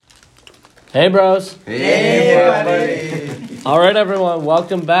Hey, bros. Hey, buddy. All right, everyone.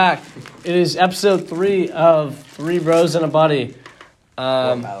 Welcome back. It is episode 3 of Three Bros and a Buddy.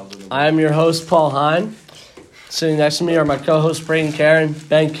 I'm your host, Paul Hine. Sitting next to me are my co-hosts, Brayden Karen,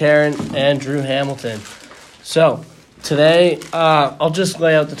 Ben Karen, and Drew Hamilton. So, today, I'll just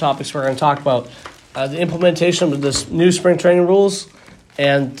lay out the topics we're going to talk about. The implementation of this new spring training rules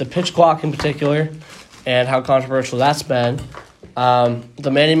and the pitch clock in particular and how controversial that's been.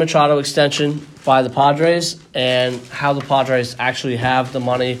 The Manny Machado extension by the Padres and how the Padres actually have the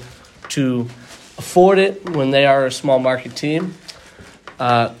money to afford it when they are a small market team.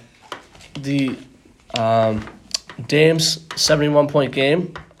 The Dame's 71-point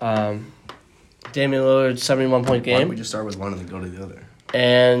game. Damian Lillard's 71-point game. Why don't we just start with one and then go to the other?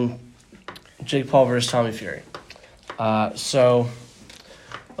 And Jake Paul versus Tommy Fury. So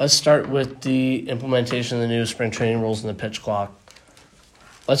let's start with the implementation of the new spring training rules and the pitch clock.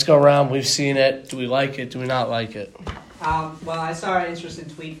 Let's go around. We've seen it. Do we like it? Do we not like it? Well, I saw an interesting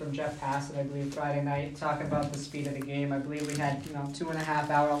tweet from Jeff Hassett, I believe, Friday night, talking about the speed of the game. I believe we had, 2.5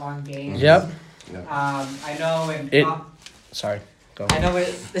 hour long games. Yep. I know Sorry. Go. I know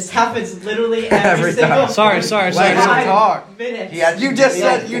this happens literally every single time. Sorry. Let him talk. minutes. You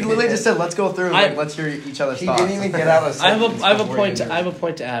literally just said, let's go through. Let's hear each other's thoughts. He didn't even get out of. I have a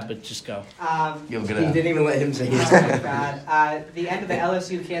point to add, but just go. You'll get it. He didn't even let him say his. Oh my God! The end of the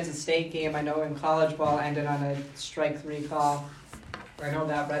LSU Kansas State game, I know in college ball ended on a strike 3 call. I know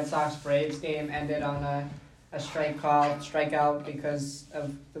that Red Sox Braves game ended on a strikeout because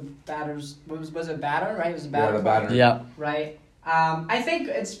of the batters. Was it batter? Right, it was a batter. Yeah, the batter. Yeah. Right. I think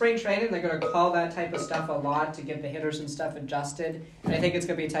in spring training they're going to call that type of stuff a lot to get the hitters and stuff adjusted. And I think it's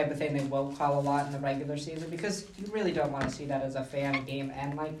going to be a type of thing they will call a lot in the regular season because you really don't want to see that as a fan a game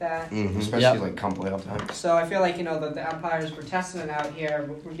end like that. Mm-hmm. Especially come playoff time. So I feel like the umpires were testing it out here.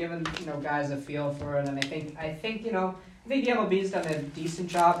 We're giving guys a feel for it, and I think the MLB's done a decent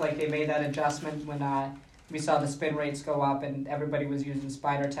job. Like they made that adjustment when we saw the spin rates go up and everybody was using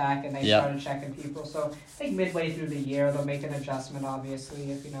spider tack and they started checking people. So I think midway through the year they'll make an adjustment.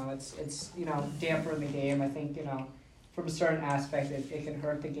 Obviously, if it's damper in the game. I think from a certain aspect it can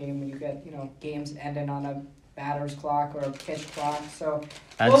hurt the game when you get games ending on a batter's clock or a pitch clock. So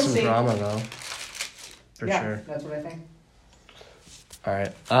Add we'll some see. drama though. For sure. That's what I think. All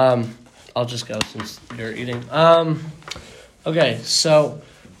right. I'll just go since you're eating. Okay. So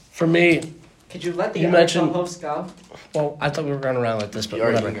for me. Could you let the other co-hosts go? Well, I thought we were going around like this, but you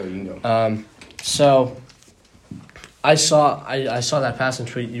whatever. can go. So I saw that passing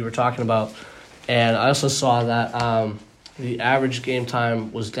tweet you were talking about, and I also saw that the average game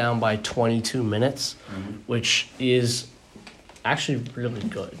time was down by 22 minutes, which is actually really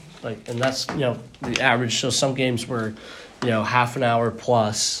good. And that's the average. So some games were half an hour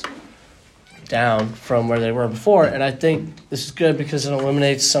plus down from where they were before, and I think this is good because it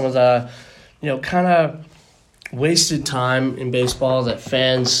eliminates some of the kind of wasted time in baseball that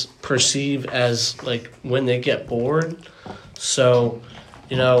fans perceive as when they get bored. So,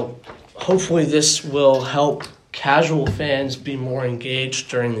 hopefully this will help casual fans be more engaged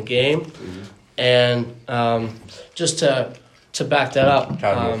during the game. Mm-hmm. And just to back that up,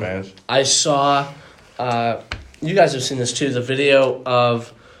 casual fans. I saw, you guys have seen this too, the video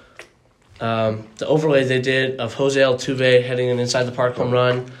of the overlay they did of Jose Altuve hitting an inside the park home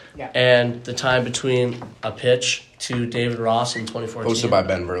run. Yeah. And the time between a pitch to David Ross in 2014. Posted by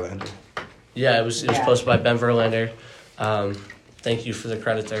Ben Verlander. Yeah, it was posted by Ben Verlander. Thank you for the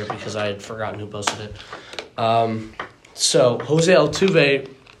credit there because I had forgotten who posted it. So Jose Altuve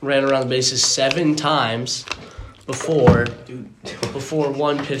ran around the bases 7 times before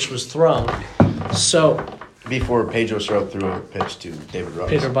one pitch was thrown. So before Pedro Strop threw a pitch to David Ross.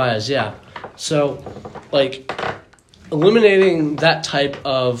 Pedro Baez, yeah. So eliminating that type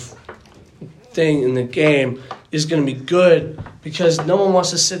of thing in the game is going to be good because no one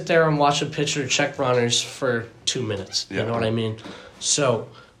wants to sit there and watch a pitcher check runners for 2 minutes. You know what I mean? So,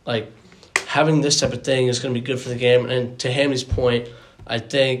 having this type of thing is going to be good for the game. And to Hammy's point, I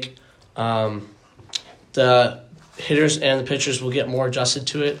think the hitters and the pitchers will get more adjusted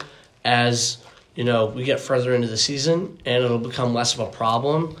to it as, we get further into the season and it'll become less of a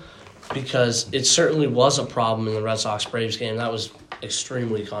problem. Because it certainly was a problem in the Red Sox-Braves game. That was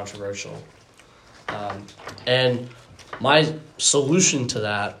extremely controversial. And my solution to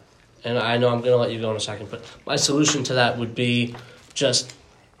that, and I know I'm going to let you go in a second, but my solution to that would be just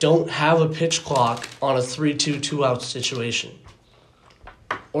don't have a pitch clock on a 3-2 2-out situation.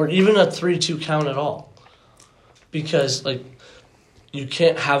 Or even a 3-2 count at all. Because, you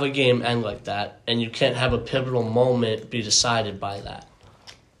can't have a game end like that, and you can't have a pivotal moment be decided by that.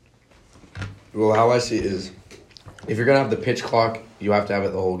 Well, how I see it is, if you're gonna have the pitch clock, you have to have it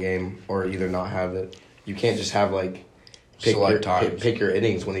the whole game, or either not have it. You can't just have like pick your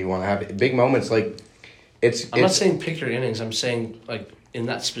innings when you want to have it. Big moments like I'm not saying pick your innings. I'm saying like in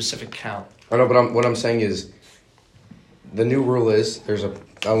that specific count. I know, but what I'm saying is, the new rule is there's a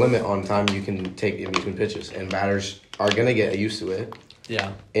limit on time you can take in between pitches, and batters are gonna get used to it.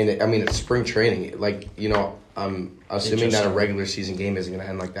 Yeah. And it's spring training. Like, I'm assuming that a regular season game isn't going to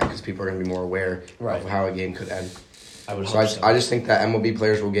end like that because people are going to be more aware of how a game could end. I just think that MLB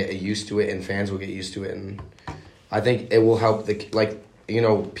players will get used to it and fans will get used to it. And I think it will help people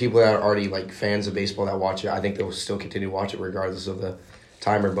that are already like fans of baseball that watch it. I think they'll still continue to watch it regardless of the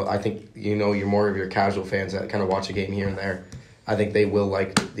timer. But I think, you're more of your casual fans that kind of watch a game here and there. I think they will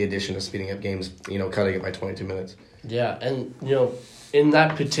like the addition of speeding up games, cutting it by 22 minutes. Yeah, and, in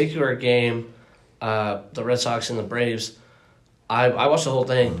that particular game, the Red Sox and the Braves, I watched the whole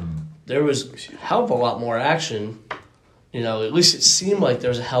thing. There was a hell of a lot more action. At least it seemed like there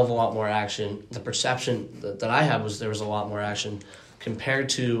was a hell of a lot more action. The perception that I had was there was a lot more action compared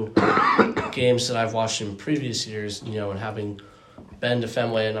to games that I've watched in previous years, and having been to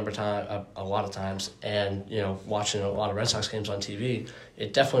Fenway a lot of times and, watching a lot of Red Sox games on TV.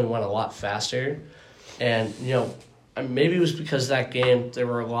 It definitely went a lot faster. And, maybe it was because that game there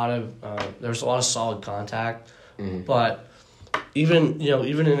was a lot of solid contact, but even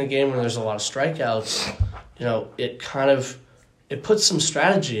in a game where there's a lot of strikeouts, it puts some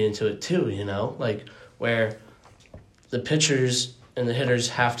strategy into it too, like where the pitchers and the hitters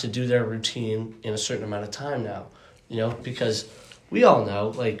have to do their routine in a certain amount of time now, because we all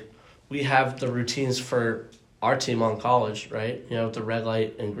know, like, we have the routines for our team on college, right? The red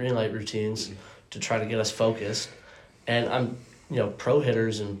light and green light routines to try to get us focused. And pro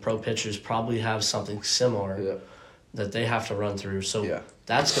hitters and pro pitchers probably have something similar that they have to run through. So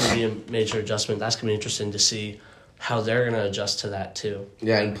that's going to be a major adjustment. That's going to be interesting to see how they're going to adjust to that too.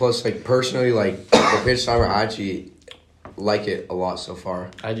 Yeah, and plus, like, personally, like, the pitch timer, I actually like it a lot so far.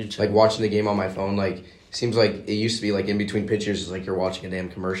 I do too. Like, watching the game on my phone, like, seems like it used to be, like, in between pitches, it's like you're watching a damn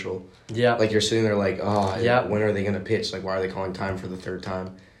commercial. Yeah. Like, you're sitting there like, when are they going to pitch? Like, why are they calling time for the third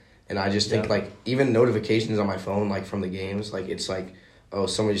time? And I just think, like, even notifications on my phone, like, from the games, like, it's like, oh,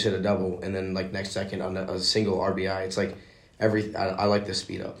 somebody just hit a double, and then, like, next second on a single RBI. It's like I like the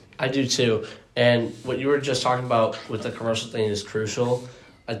speed up. I do too. And what you were just talking about with the commercial thing is crucial.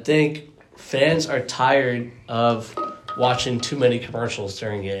 I think fans are tired of watching too many commercials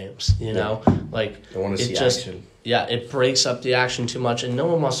during games, Like, they want to see action. Yeah, it breaks up the action too much, and no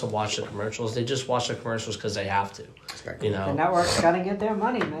one wants to watch the commercials. They just watch the commercials because they have to. Exactly. The network's got to get their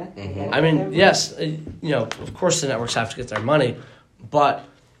money, man. Mm-hmm. I mean, yes, of course the networks have to get their money, but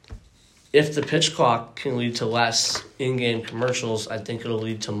if the pitch clock can lead to less in-game commercials, I think it'll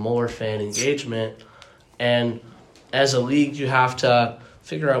lead to more fan engagement. And as a league, you have to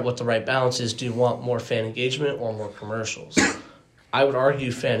figure out what the right balance is. Do you want more fan engagement or more commercials? I would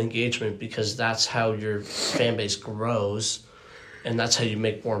argue fan engagement because that's how your fan base grows, and that's how you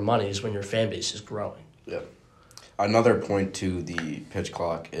make more money is when your fan base is growing. Yep. Another point to the pitch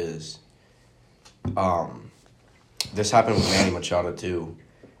clock is this happened with Manny Machado too.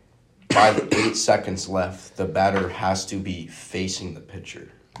 By the 8 seconds left, the batter has to be facing the pitcher.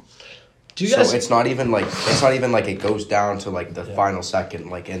 So it's not even like it goes down to like the final second,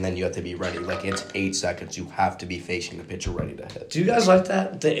 like, and then you have to be ready. Like, it's 8 seconds. You have to be facing the pitcher ready to hit. Do you guys like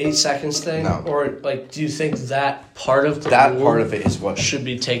that, the 8 seconds thing? No. Or like, do you think that part of the that part of it is what should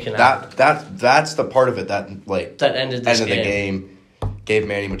be taken out? That's the part of it that ended the game, gave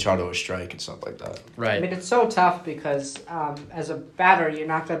Manny Machado a strike and stuff like that. Right. I mean, it's so tough because as a batter, you're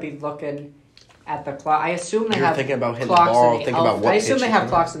not going to be looking at the clock. I assume they have thinking about hitting the ball, thinking about what I assume pitch they have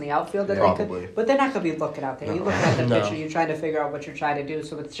clocks in the outfield that they could, but they're not going to be looking out there. No. You're looking at the pitcher, you're trying to figure out what you're trying to do.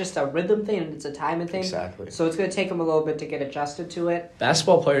 So it's just a rhythm thing and it's a timing thing. Exactly. So it's going to take them a little bit to get adjusted to it.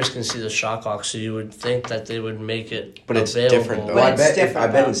 Basketball players can see the shot clock, so you would think that they would make it but available. It's different, though. Well, I bet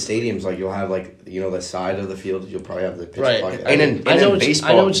in stadiums, like, you'll have, like, the side of the field, you'll probably have the pitch clock. And in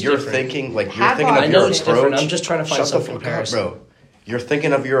baseball, you're thinking of your approach. I'm just trying to find some comparison. Shut the fuck up, bro. You're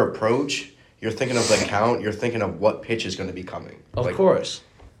thinking of your approach. You're thinking of the count. You're thinking of what pitch is going to be coming. Of course.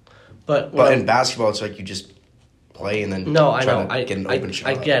 But in basketball, it's like you just play and then I know. get an open shot.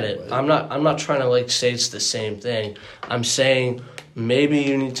 I get it. Like, I'm not trying to like say it's the same thing. I'm saying maybe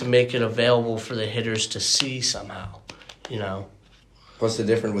you need to make it available for the hitters to see somehow. Plus, the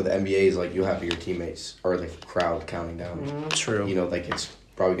difference with NBA is like you have your teammates or the crowd counting down. Mm-hmm. True. Like it's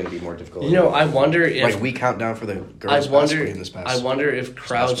probably going to be more difficult. I wonder if like we count down for the girls basketball in this past. I wonder if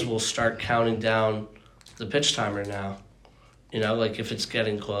crowds will start counting down the pitch timer now. Like if it's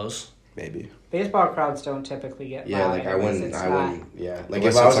getting close. Maybe. Baseball crowds don't typically get Yeah, loud. like I wouldn't. Yeah, like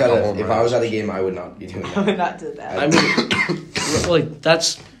Unless if I was at a game, I would not be doing that. I would not do that. I mean, like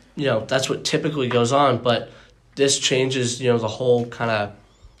that's what typically goes on, but this changes the whole kind of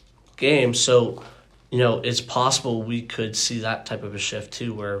game. So it's possible we could see that type of a shift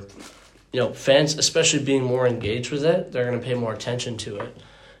too, where fans, especially being more engaged with it, they're going to pay more attention to it,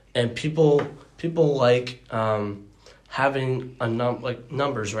 and people like having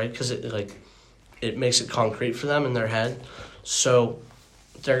numbers, right? Because it makes it concrete for them in their head, so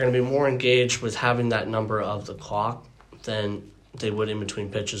they're going to be more engaged with having that number of the clock than they would in between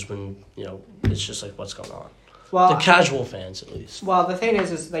pitches when it's just like what's going on. Well, the casual fans, at least. Well, the thing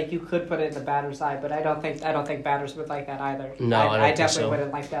is like you could put it in the batter's eye, but I don't think batters would like that either. No, I definitely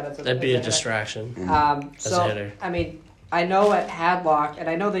wouldn't like that. That'd be a distraction. As a hitter. I mean, I know at Hadlock, and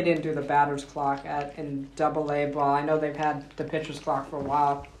I know they didn't do the batter's clock in AA ball. I know they've had the pitcher's clock for a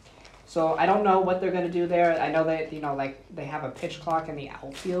while, so I don't know what they're going to do there. I know they they have a pitch clock in the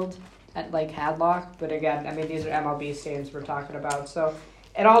outfield at Hadlock, but again, I mean these are MLB stadiums we're talking about, so.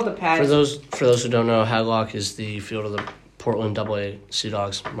 It all depends. For those who don't know, Hadlock is the field of the Portland AA Sea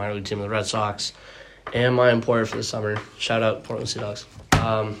Dogs, minor league team of the Red Sox, and my employer for the summer. Shout out Portland Sea Dogs.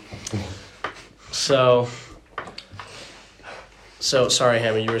 So sorry,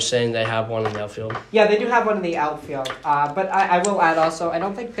 Hammy, you were saying they have one in the outfield? Yeah, they do have one in the outfield. But I will add also, I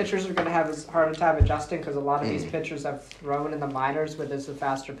don't think pitchers are going to have as hard a time adjusting because a lot of these pitchers have thrown in the minors with this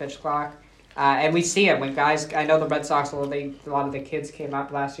faster pitch clock. And we see it when guys. I know the Red Sox. A lot of the kids came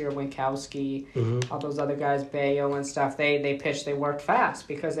up last year. Winkowski, all those other guys, Bayo and stuff. They pitched. They worked fast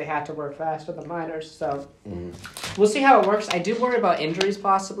because they had to work fast in the minors. So we'll see how it works. I do worry about injuries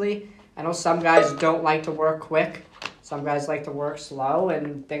possibly. I know some guys don't like to work quick. Some guys like to work slow,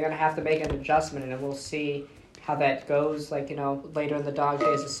 and they're gonna have to make an adjustment. And we'll see how that goes. Later in the dog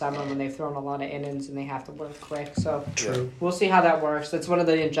days of summer when they've thrown a lot of innings and they have to work quick. So we'll see how that works. That's one of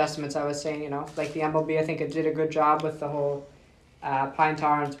the adjustments I was saying. Like the MLB, I think it did a good job with the whole pine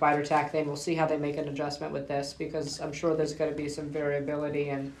tar and spider tack thing. We'll see how they make an adjustment with this because I'm sure there's going to be some variability,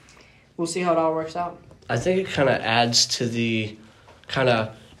 and we'll see how it all works out. I think it kind of adds to the kind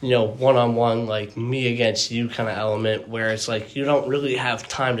of one-on-one, like me against you kind of element where it's like you don't really have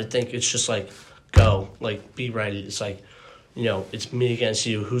time to think. It's just like go, like be ready. It's like it's me against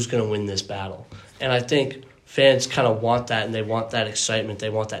you. Who's going to win this battle? And I think fans kind of want that, and they want that excitement. They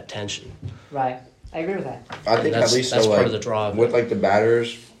want that tension. Right. I agree with that. I think at least that's part of the draw of with the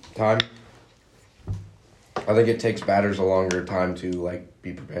batters time. I think it takes batters a longer time to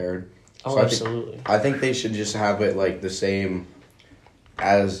be prepared. Oh, so absolutely. I think they should just have it the same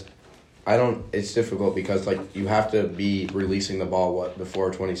as. It's difficult because you have to be releasing the ball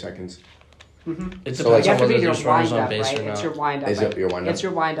before 20 seconds. Mm-hmm. It depends on whether there's runners on base or not. It's your wind up. Is it your wind up? It's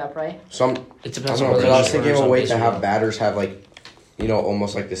your wind up, right? It depends on whether I was thinking of a way to have base batters have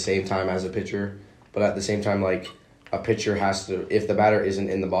almost the same time as a pitcher, but at the same time a pitcher has to, if the batter isn't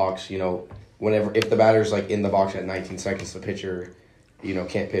in the box, if the batter's in the box at 19 seconds, the pitcher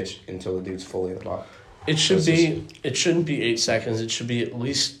can't pitch until the dude's fully in the box. It shouldn't be 8 seconds. It should be at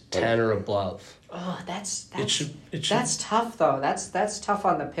least 10 or above. Oh, that's tough though. That's tough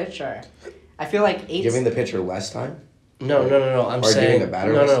on the pitcher. I feel like 8. Giving the pitcher less time? No. I'm saying giving the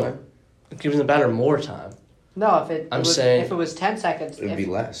batter less time? Giving the batter more time. No, if it was 10 seconds, it'd be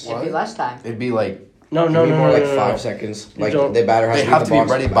less. It'd be less time. It'd be like No, more 5 seconds. The batter has to be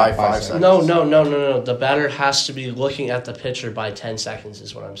ready by 5 seconds. No. The batter has to be looking at the pitcher by 10 seconds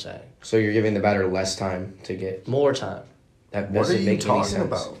is what I'm saying. So you're giving the batter less time to get more time. That what are doesn't you make talking any sense.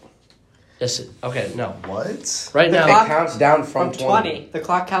 about? Yes. Okay. No. What? Right now, it counts down from 20. The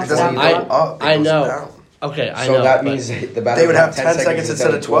clock counts it down. doesn't go up. It I goes know. Down. Okay, I so know. So that means the batter they would have 10 seconds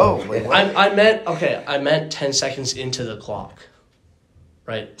instead of 12. I meant 10 seconds into the clock.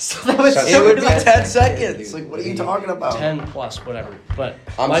 Right. So that was it would be 10 seconds. What are you talking about? 10 plus whatever. But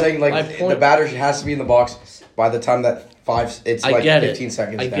I'm saying the batter has to be in the box by the time that 15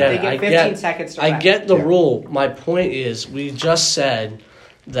 seconds. They get 15 seconds to I get the rule. My point is we just said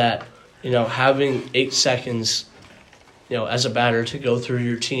that having 8 seconds as a batter to go through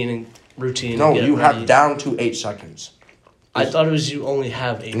your routine. No, and get you ready. have down to 8 seconds. I thought it was you only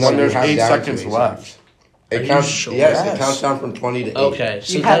have 8 when seconds. there's 8 seconds left. It counts. Sure? Yes, it counts down from 20 to 8. Okay,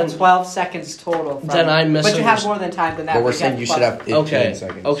 so you have 12 seconds total. Then I misunderstood. But you have more than time than that. But we're saying you should have 15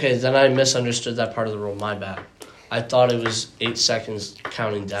 seconds. Okay, then I misunderstood that part of the rule. My bad. I thought it was 8 seconds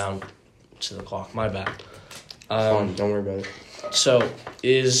counting down to the clock. My bad. Don't worry about it. So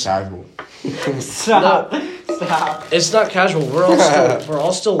is casual. Stop. It's not casual. We're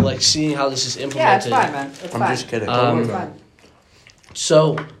all still seeing how this is implemented. Yeah, it's fine, man. It's I'm fine. just kidding. It's fine.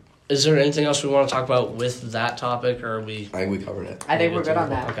 So is there anything else we want to talk about with that topic, or are we? I think we covered it. I think we're good on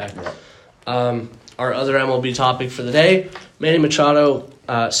that. Okay. Yeah. Our other MLB topic for the day: Manny Machado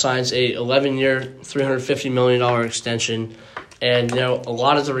signs a 11-year, $350 million extension, and a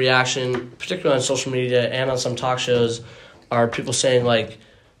lot of the reaction, particularly on social media and on some talk shows, are people saying and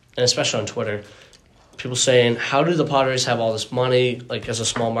especially on Twitter, people saying, how do the Padres have all this money, as a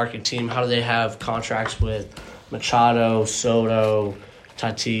small market team? How do they have contracts with Machado, Soto,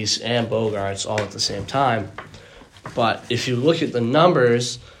 Tatis, and Bogarts all at the same time? But if you look at the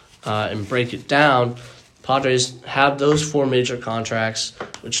numbers and break it down, Padres have those 4 major contracts,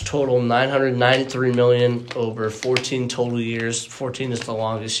 which total $993 million over 14 total years. 14 is the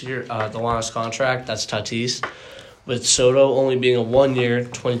longest contract. That's Tatis, with Soto only being a 1-year,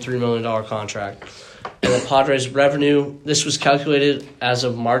 $23 million contract. And the Padres' revenue, this was calculated as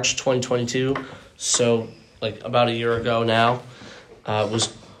of March 2022, so about a year ago now,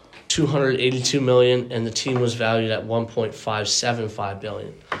 was $282 million, and the team was valued at $1.575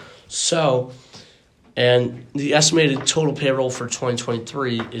 billion. So, and the estimated total payroll for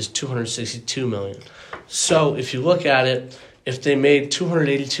 2023 is $262 million. So, if you look at it, if they made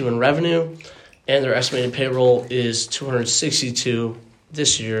 $282 in revenue, and their estimated payroll is $262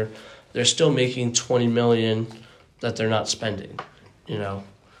 this year, they're still making $20 million that they're not spending,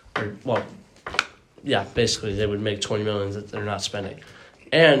 basically they would make $20 million that they're not spending.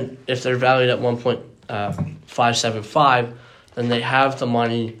 And if they're valued at 1.575, then they have the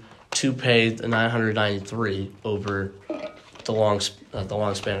money to pay the 993 over the long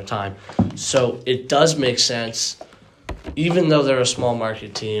span of time. So it does make sense, even though they're a small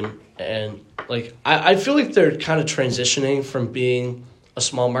market team. And I feel like they're kind of transitioning from being a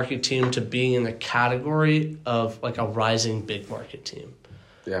small market team to being in the category of a rising big market team.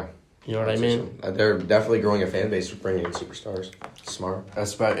 Yeah. You know what I mean? They're definitely growing a fan base for bringing in superstars. Smart.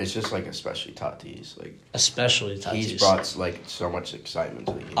 It's just especially Tatis. Especially Tatis. He's brought so much excitement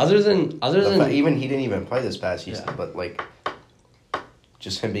to the game. Other than even he didn't even play this past season, but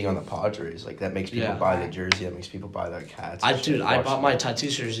just him being on the Padres, that makes people buy the jersey. That makes people buy their hats. I bought my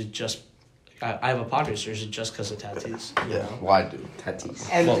Tatis jersey I have a Padres jersey just because of Tatis. Yeah, well, I do. Tatis.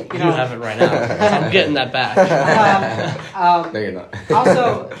 And, you have it right now. I'm getting that back. No, you're not.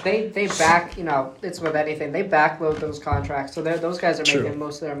 Also, they back, it's with anything. They backload those contracts. So those guys are making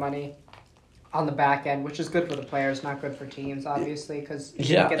most of their money on the back end, which is good for the players, not good for teams, obviously. Cause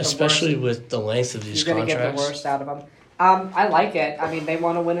especially with the length of these contracts. You're going to get the worst out of them. I like it. I mean, they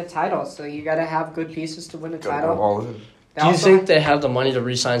want to win a title, so you got to have good pieces to win a title. All of them. Do you think they have the money to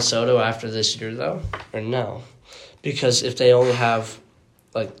re-sign Soto after this year, though, or no? Because if they only have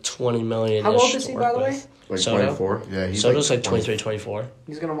 $20 million, how old is he, by the way? Soto? 24. Yeah, he's Soto's 23, 24.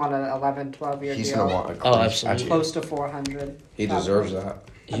 He's gonna want an 11, 12-year deal. He's gonna want absolutely close to 400. He deserves that.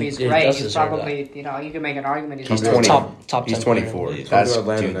 I mean, he's great. He's probably, you can make an argument. He's 20. Top He's 24. That's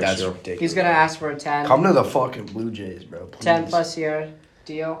ridiculous. He's gonna ask for a 10. Come to the fucking Blue Jays, bro. Please. 10+ year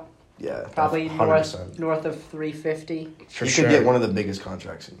deal. Yeah, probably 100%. north of 350. For you sure. could get one of the biggest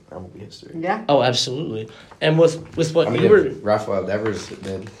contracts in MLB history. Yeah. Oh, absolutely. And with what you were, Rafael Devers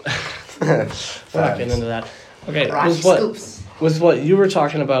did. We're not getting into that. Okay, Scoops. with what you were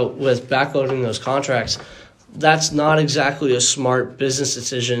talking about with backloading those contracts, that's not exactly a smart business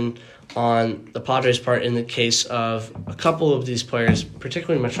decision on the Padres' part in the case of a couple of these players,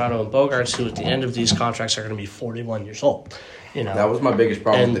 particularly Machado and Bogarts, who at the end of these contracts are going to be 41 years old. That was my biggest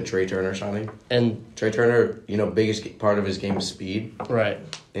problem with the Trey Turner signing. And Trey Turner, biggest part of his game is speed. Right.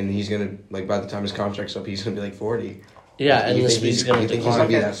 And he's going to, by the time his contract's up, he's going to be 40. Yeah, and the speed's going to decline.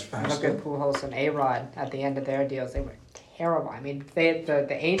 Look at Pujols and A-Rod at the end of their deals. They were terrible. I mean, the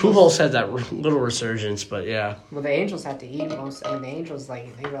Angels... Pujols had that little resurgence, but yeah. Well, the Angels had to eat most. I mean, the Angels, they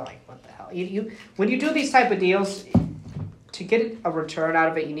were like, what the hell? When you do these type of deals... To get a return out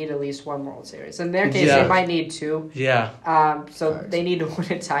of it, you need at least one World Series. In their case, they might need 2. Yeah. So they need to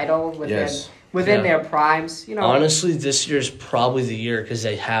win a title within their primes. Honestly, this year's probably the year because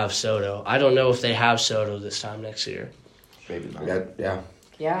they have Soto. I don't know if they have Soto this time next year. Maybe not. Yeah.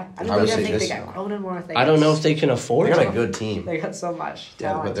 Yeah, I don't think they got Cronenworth. I don't know if they can afford it. They got a good team. They got so much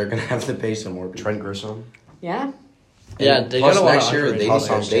talent. Yeah, but they're going to have to pay some more people. Trent Grissom. Yeah. Yeah, they got a lot next year,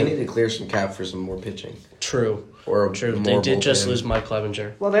 they need to clear some cap for some more pitching. True. True. They did just lose Mike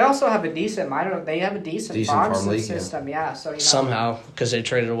Clevenger. Well, they also have a decent farm system. Yeah. So somehow, because they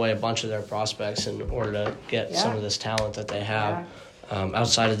traded away a bunch of their prospects in order to get some of this talent that they have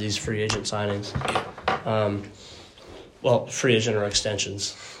outside of these free agent signings. Free agent or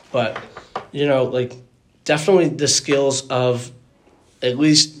extensions, but definitely the skills of at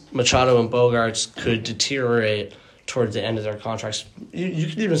least Machado and Bogarts could deteriorate towards the end of their contracts. You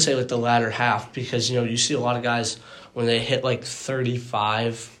could even say like the latter half, because you see a lot of guys when they hit like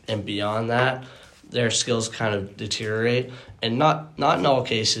 35 and beyond that, their skills kind of deteriorate. And not in all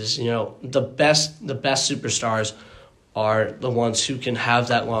cases. The best superstars are the ones who can have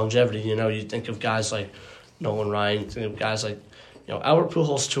that longevity. You think of guys like Nolan Ryan, you think of guys like Albert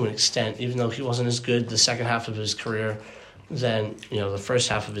Pujols to an extent, even though he wasn't as good the second half of his career than the first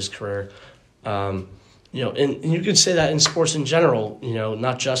half of his career. And you could say that in sports in general,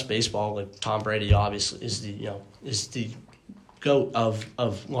 not just baseball. Like Tom Brady, obviously, is the GOAT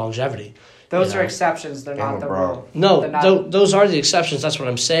of longevity. Those are exceptions. They're not the rule. No, those are the exceptions. That's what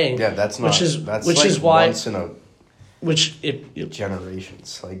I'm saying. Yeah, that's not. That's which like is why. Once in a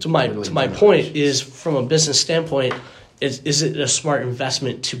generations. Like to my point is, from a business standpoint, is it a smart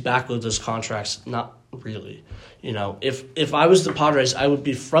investment to backload those contracts? Not really. If I was the Padres, I would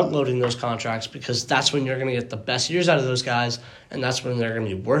be front loading those contracts, because that's when you're going to get the best years out of those guys, and that's when they're going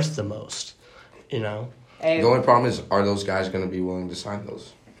to be worth the most. The only problem is, are those guys going to be willing to sign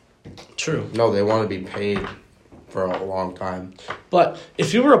those? True. No, they want to be paid for a long time. But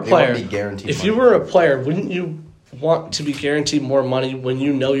if you were a player, wouldn't you want to be guaranteed more money when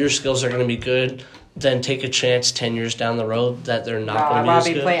you know your skills are going to be good, than take a chance 10 years down the road that they're not going to be as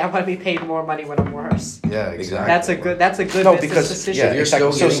good? I want to be paid more money when I'm worse. Yeah, exactly. That's a good business decision. Yeah,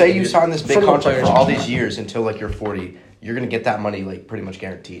 so say you sign this big contract for all these years until like you're 40. You're going to get that money like pretty much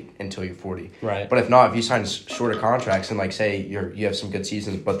guaranteed until you're 40. Right. But if not, if you sign shorter contracts and like say you have some good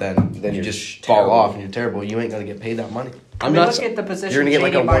seasons, but then you just fall off and you're terrible, you ain't going to get paid that money. Look at the position. You're going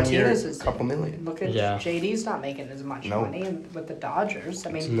to get like a 1 year, is couple million. Look at JD's not making as much money with the Dodgers.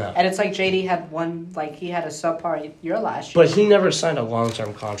 And it's like JD had he had a subpar year last year. But he never signed a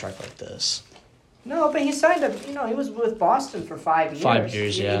long-term contract like this. No, but he signed he was with Boston for 5 years. 5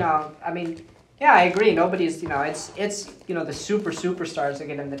 years, yeah. Yeah, I agree. Nobody's, it's the superstars that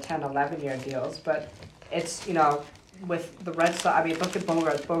get in the 10, 11-year deals, but it's, with the Red Sox, look at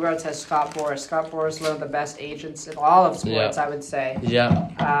Bogarts. Bogarts has Scott Boras. Scott Boras is one of the best agents in all of sports, I would say.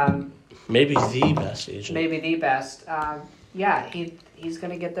 Yeah. Maybe the best agent. Maybe the best. He's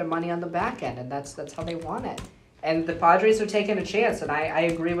going to get their money on the back end, and that's how they want it. And the Padres are taking a chance, and I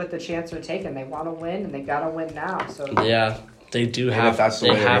agree with the chance they're taking. They want to win, and they got to win now. So yeah, they do have. They have to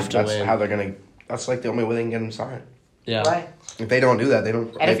win. That's how they're going to. That's like the only way they can get them signed. Yeah. Right. If they don't do that, they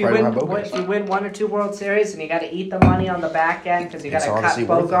don't. And if you win 1 or 2 World Series and you got to eat the money on the back end because you got to cut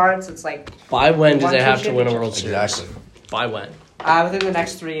Bogarts, it's like. By when do they have to win a World Series? Exactly. By when? Within the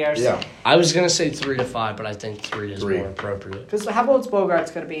next 3 years. Yeah. I was gonna say 3 to 5, but I think 3 is more appropriate. Because how old's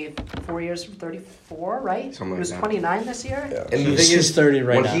Bogarts going to be? 4 years from 34, right? Something like he was that. 29 this year. Yeah. And the thing is, 30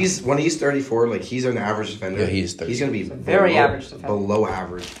 right now. When he's 34, like he's an average defender. Yeah, he's 30. He's gonna be very average defender. Below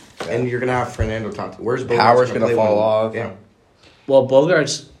average. Yeah. And you're gonna have Fernando Tatis. Where's Bogarts? Power's gonna fall off. Yeah. Well,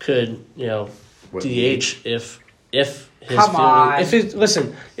 Bogarts could, DH if his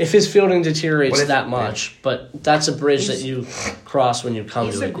if his fielding deteriorates that much, but that's a bridge that you cross when you come to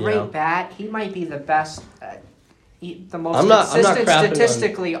it. He's a great bat. He might be the best, the most consistent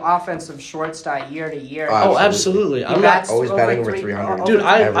statistically offensive shortstop year to year. Oh, absolutely. I'm not always batting over 300. Dude,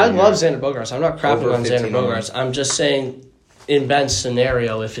 I love Xander Bogaerts. I'm not crapping on Xander Bogaerts. I'm just saying, in Ben's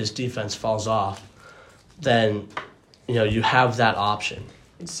scenario, if his defense falls off, then you have that option.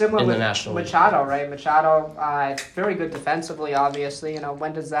 It's similar with Machado, right? Machado, very good defensively, obviously.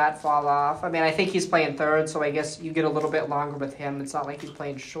 When does that fall off? I think he's playing third, so I guess you get a little bit longer with him. It's not like he's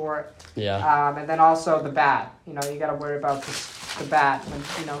playing short. Yeah. And then also the bat. You got to worry about the bat when,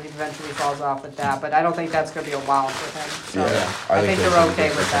 he eventually falls off with that. But I don't think that's going to be a while for him. So I think they're okay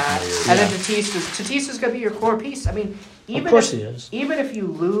with that. And then Tatis's going to be your core piece. Even of course he is. Even if you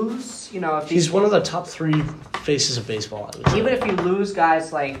lose, if he's one of the top 3 faces of baseball, I would say. Even if you lose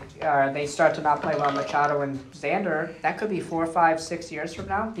guys like they start to not play well, Machado and Xander, that could be 4, 5, 6 years from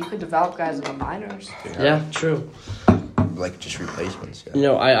now. You could develop guys in the minors. Yeah, true. Like just replacements.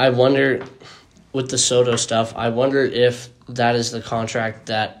 Yeah. I wonder with the Soto stuff. I wonder if that is the contract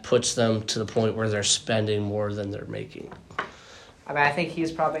that puts them to the point where they're spending more than they're making. I think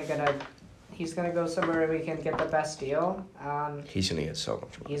he's probably gonna. He's going to go somewhere where we can get the best deal. He's going to get so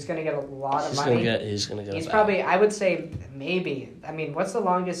much money. He's going to get a lot of money. He's going to get. He's probably. I would say maybe. What's the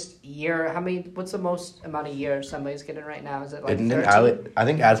longest year? What's the most amount of years somebody's getting right now? Is it like 13? I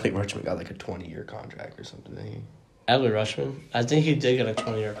think Adley Rutschman got like a 20-year contract or something. Adley Rutschman? I think he did get a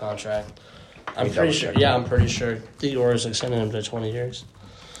 20-year contract. I'm pretty sure. Yeah, I'm pretty sure the Orioles extended him to 20 years.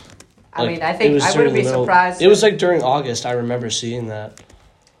 I think I wouldn't be surprised. It was like during August. I remember seeing that.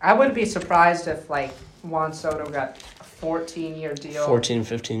 I wouldn't be surprised if, Juan Soto got a 14-year deal.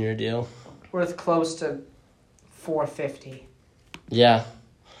 15-year deal. Worth close to $450. Yeah.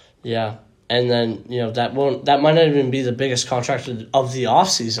 And then, that might not even be the biggest contract of the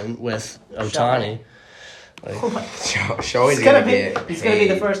offseason with Ohtani. Shohei's gonna get he's gonna be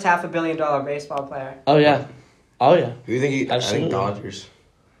the first $500 million baseball player. Oh yeah. Who do you think Absolutely. I think Dodgers.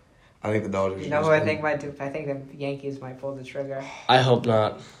 I think the Dodgers. You know who I think might do? I think the Yankees might pull the trigger. I hope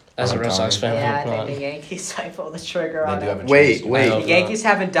not. As a Red Sox fan, I hope not. think the Yankees might pull the trigger on it. Wait. The Yankees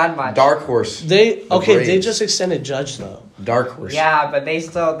haven't done much. Dark horse. They just extended Judge though. Dark horse. Yeah, but they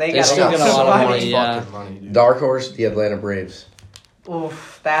still get a lot of money. Yeah. Dark horse, the Atlanta Braves.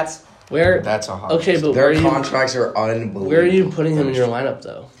 Oof, that's a hot. Okay, but their contracts are unbelievable. Where are you putting him in your lineup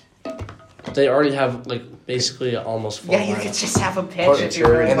though? They already have basically almost full. Yeah, you could just have him pitch if you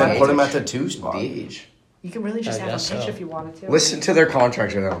really and then wanted put to. him at the 2 spot. DH. You can really just I have him guess pitch so. if you wanted to. Listen to their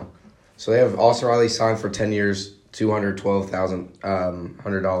contracts right now. So they have Austin Riley signed for 10 years, $212,000,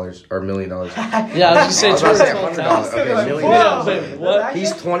 $100 or $1 million. Yeah, I was gonna say $100. Okay, $1 million. Yeah, wait, what?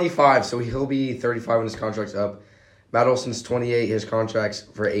 He's 25, so he'll be 35 when his contract's up. Matt Olson's 28. His contract's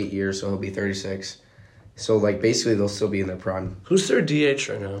for 8 years, so he'll be 36. So basically, they'll still be in their prime. Who's their DH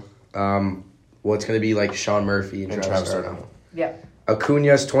right now? Well, it's gonna be Sean Murphy and Travis d'Arnaud. Yeah.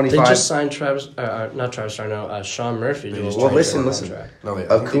 Acuna's 25. They just signed not Travis d'Arnaud, Sean Murphy. Listen. No,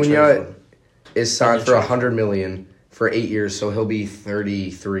 Acuna is signed for $100 million for 8 years, so he'll be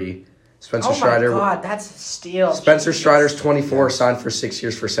 33. Spencer Strider. Oh my God, that's a steal. Spencer Strider's 24, signed for 6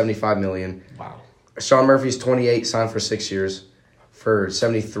 years for $75 million. Wow. Sean Murphy's 28, signed for 6 years for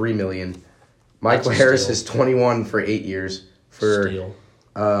 $73 million. Michael Harris is 21 for 8 years for Steal.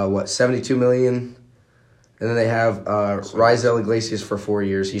 $72 million. And then they have Raisel Iglesias for 4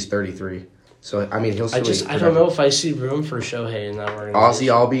 years. He's 33. So he'll still. I don't know if I see room for Shohei in that organization.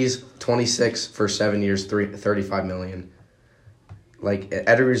 Ozzy Albies 26 for 7 years, $35 million.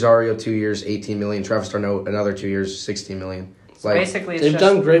 Eddie Rosario 2 years, $18 million. Travis d'Arnaud another 2 years, $16 million. Basically, they've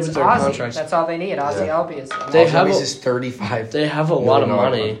done great with their Ozzy. contracts. That's all they need. Ozzy Albies. Albies is 35. They have a lot of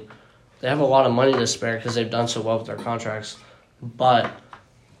money. They have a lot of money to spare because they've done so well with their contracts. But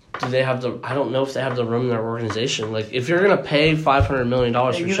do they have I don't know if they have the room in their organization. If you're gonna pay $500 million for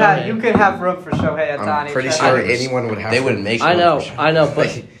Shohei, you could have room for Shohei Ohtani. I'm pretty sure anyone would have. They wouldn't make. I know,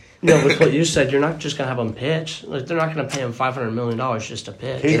 but. With what you said, you're not just gonna have him pitch. They're not gonna pay him $500 million just to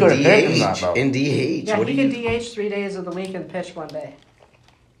pitch. He could have paid him that though. In DH. Yeah, he can DH 3 days of the week and pitch 1 day.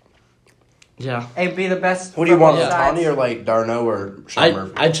 Yeah. It'd be the best. Who do you want, sides. Ohtani or d'Arnaud or Sean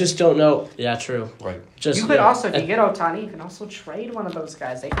Murphy? I just don't know. Yeah, true. You could also, if you get Ohtani, you can also trade one of those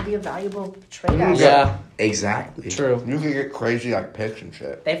guys. They could be a valuable trade asset. Yeah, exactly. True. You could get crazy picks and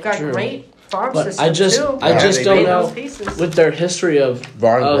shit. They've got great farm But systems too. I just don't know Pieces. with their history of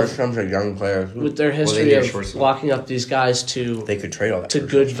Vaughn Grisham's a young player. with their history of locking up these guys They could trade all that to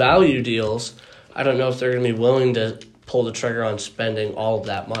good value deals. I don't know if they're going to be willing to pull the trigger on spending all of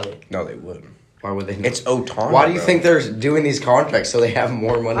that money. No, they wouldn't. Why would they? It's Ohtani. Why do you think they're doing these contracts so they have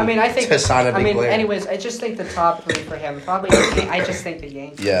more money? I think to sign a big player. Anyways, I just think the top 3 for him probably. I just think the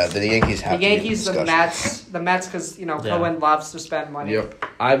Yankees. Yeah, the Yankees have. The Yankees, the Mets, because Cohen loves to spend money. Yep.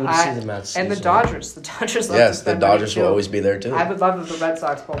 I would see the Mets and the Dodgers. The Dodgers love to spend the Dodgers money will always be there too. I would love if the Red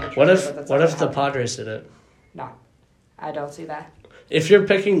Sox pulled the trigger. What if the Padres did it? No, I don't see that. If you're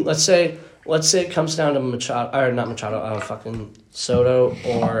picking, let's say it comes down to Machado or not Machado, fucking Soto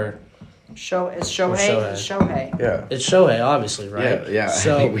or. It's Shohei. Yeah. It's Shohei, obviously, right? Yeah.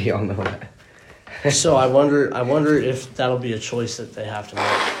 So, I think we all know that. So I wonder if that'll be a choice that they have to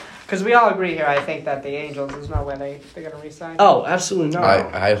make. Because we all agree here, I think that the Angels, there's no way they're going to re-sign. Oh, absolutely not.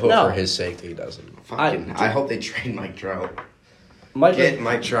 I hope for his sake that he doesn't. I hope they trade Mike Trout. Get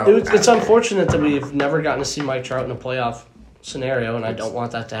Mike Trout. It's unfortunate that we've never gotten to see Mike Trout in a playoff scenario, and I don't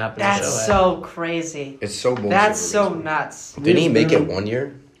want that to happen. That's so crazy. It's so bullshit. That's so nuts. Didn't he make it 1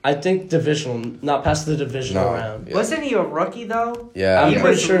 year? I think divisional, not past the divisional round. Yeah. Wasn't he a rookie though? Yeah, he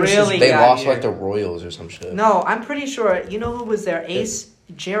was sure really. They lost like the Royals or some shit. No, I'm pretty sure. You know who was their ace?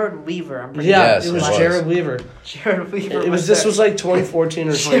 Jared Weaver. I'm pretty Yeah, sure. it was Jared Weaver. Jared Weaver. This was like 2014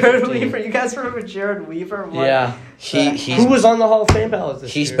 or 2015. Jared Weaver. You guys remember Jared Weaver? What? Yeah. Who was on the Hall of Fame ballot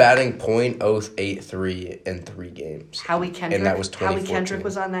this year? He's batting .083 in 3 games. Howie Kendrick. And that was 2014. Howie Kendrick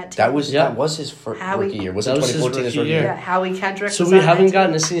was on that team. That was his first rookie year. Was it 2014 his rookie year? Yeah, Howie Kendrick. So we haven't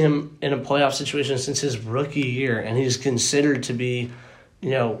gotten to see him in a playoff situation since his rookie year, and he's considered to be,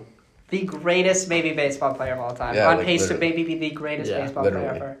 the greatest maybe baseball player of all time. Yeah, on pace to maybe be the greatest baseball player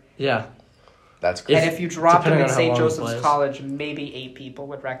ever. Yeah. That's crazy. And if you dropped him in Depending on St. how long he Joseph's plays. College, maybe 8 people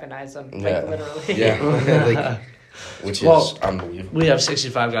would recognize him. Yeah. Literally. Yeah. Which is unbelievable. We have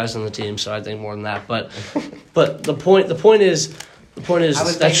 65 guys on the team, so I think more than that. But the point is, The point is, I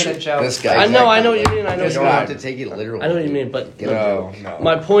was making a joke. This guy. I know what you mean. I know You don't have to take it literal. I know what you mean, but No.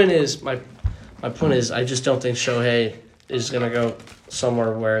 My point is, I just don't think Shohei is gonna go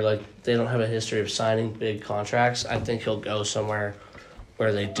somewhere where like they don't have a history of signing big contracts. I think he'll go somewhere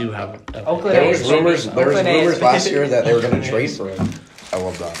where they do have. Oakland There was A's, rumors. baby. There was Oakland rumors A's. last year that they were going to trade for him. I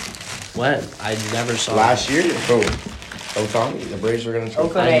love that. When I never saw Last year, Otani, the Braves were going to trade.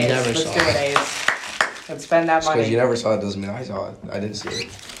 Oakland I A's. never Let's saw do it, A's. Let's spend that Because money. you never saw it doesn't mean I saw it. I didn't see it.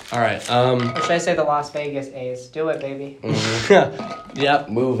 All right. Or should I say the Las Vegas A's? Do it, baby. Yep.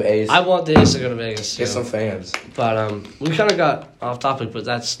 Move A's. I want the A's to go to Vegas too. Get some fans. But we kind of got off topic, but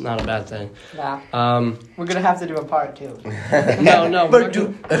that's not a bad thing. Nah. We're gonna have to do a part 2. No,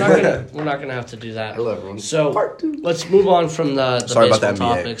 we're not gonna have to do that. I love everyone. So let's move on from the Sorry about baseball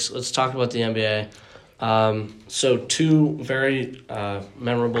the NBA. topics. Let's talk about the NBA. So 2 very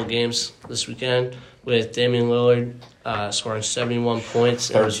memorable games this weekend with Damian Lillard scoring 71 points.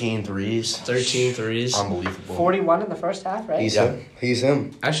 13 threes. 13 threes. Unbelievable. 41 in the first half, right? He's him. He's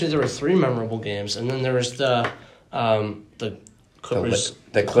him. Actually, there were 3 memorable games, and then there was the Clippers.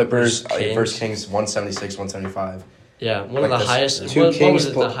 The Clippers Kings. versus Kings 176, 175. Yeah, one Like of the this- highest. Two What Kings was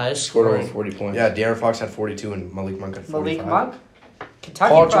it? The highest scored over scoring. 40 points. Yeah, De'Aaron Fox had 42 and Malik Monk had 45. Malik Monk? Kentucky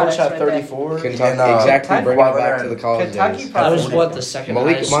Paul George products had right there. 34. Kentucky, and, exactly. Kentucky- Bring it back to the college Kentucky days. That was Probably. what the second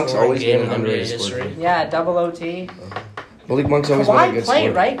Malik highest Monk's scoring always game been in NBA underrated history. scorer. Yeah, double OT. Malik Monk's always been a Kawhi good played,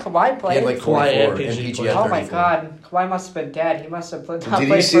 scorer. right? Kawhi He played. had like Kawhi 44 and and PG PG had Oh my 34. god. Kawhi must have been dead. He must have played. Did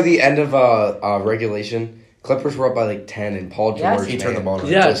you see the end of regulation? Clippers were up by like 10, and Paul George. Yes. He turned the ball over.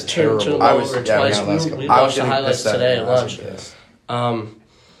 Yeah, Just turned the terrible. ball I was- over yeah, twice. yeah, let's go. We I was watched the getting highlights pissed at today him. at I was lunch. pissed. Yeah.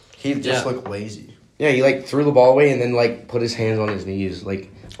 He just looked lazy. Yeah, he like threw the ball away and then like put his hands on his knees,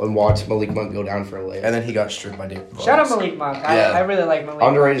 like and watched Malik Monk go down for a layup. And then he got stripped by David Fox. Shout out Malik Monk. Yeah. I really like Malik.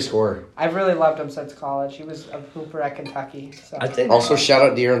 Underrated scorer. I've really loved him since college. He was a hooper at Kentucky. So. I think Also, shout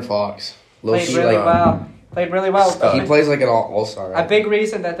out De'Aaron Fox. played Low-key, really like, well. Played really well. He plays like an all-star. A big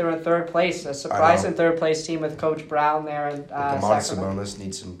reason that they're in third place. A surprise I know. in third place team with Coach Brown there and Domantas Sacramento. Sabonis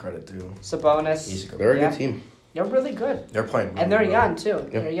needs some credit too. Sabonis. He's a good They're a Yeah. good team. They're really good. They're playing really And they're well. young too.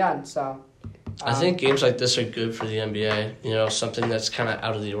 Yeah. They're young, so. I think games like this are good for the NBA. You know, something that's kind of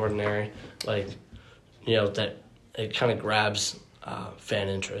out of the ordinary, like that it kind of grabs fan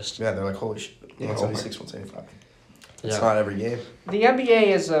interest. Yeah, they're like, holy shit. Yeah, 176, 175. It's Yeah. not every game. The NBA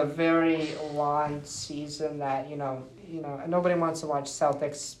is a very long season that nobody wants to watch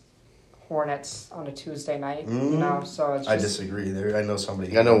Celtics Hornets on a Tuesday night. So it's just, I disagree. I know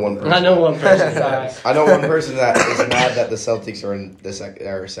somebody. I know one person. I know one person. I know one person that is mad that the Celtics are in the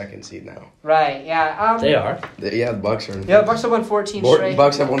second seed now. Right? Yeah. They are. Yeah, the Bucks are in. Yeah, Bucks have won 14 straight.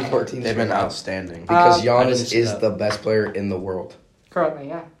 Bucks have won 14. They've been straight. outstanding. Because I didn't Giannis see is that. the best player in the world. Currently,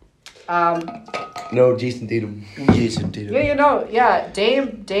 yeah. No, Jason Tatum. Jason Tatum.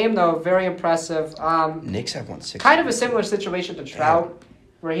 Dame though, very impressive. Knicks have won 6. Kind of a similar situation to Trout,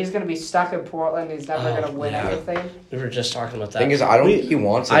 where he's going to be stuck in Portland. He's never going to win yeah. anything. We were just talking about that. Thing is, I don't think he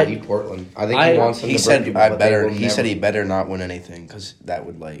wants to leave Portland. I think he wants them He to said break people, I but they better. will He never. said he better not win anything because that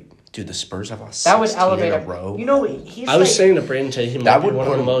would dude, the Spurs have lost That would 16 elevate in a him. row. You know, he's I was like, saying to Brandon today, he might That be would one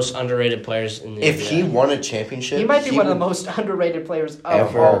of put the him- most underrated players in the If NBA. he won a championship, he might be one of the would- most underrated players of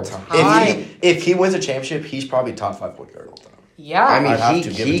Ever. all If time. he wins a championship, he's probably top 5 point guard all time. Yeah. I mean, I'd have to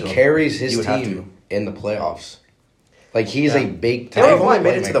give he it to him. carries his He would have team in the playoffs. Like he's a big They were time. They've only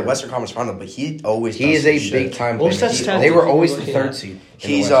made it to the playmaker. Western Conference Final, but he always He does is a some big shit. time. What was that playmaker. stat They that were you always were the looking third at? seed. in the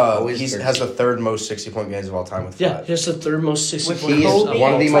He's West. Always he's third has seed. the third most 60-point games of all time with 5. Yeah, he has the third most 60 with point He is games Kobe, of one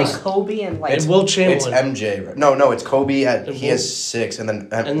of all the it's time. most- like Kobe and like It's Will It's Chamberlain. MJ. Right? No, it's Kobe. And He has 6, and then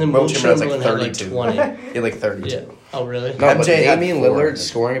Will Will Chamberlain has Chamberlain like had like 32. 20. He had like 32. Yeah. Oh, really? No, but MJ had Damian 4. Lillard's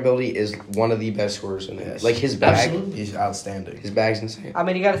scoring ability is one of the best scorers in it. Yes. Like his bag, Absolutely. He's outstanding. his bag's insane. I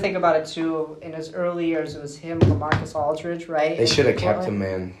mean, you got to think about it too. In his early years, it was him, LaMarcus Aldridge, right? They should have kept Portland. him,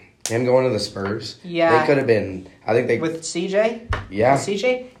 man. Him going to the Spurs. Yeah. They could have been. I think they. With CJ. Yeah. With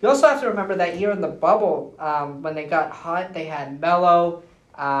CJ. You also have to remember that year in the bubble, when they got hot, they had Melo.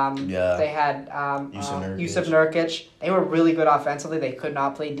 Yeah. They had Yusuf Nurkic. They were really good offensively. They could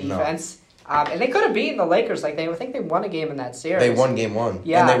not play defense. And they could have beaten the Lakers. Like I think they won a game in that series. They won game 1.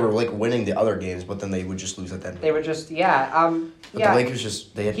 Yeah. And they were like winning the other games, but then they would just lose at the end. They were just But the Lakers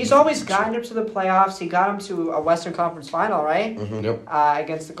just they had. He's always gotten him to the playoffs. He got him to a Western Conference Final, right? Yep.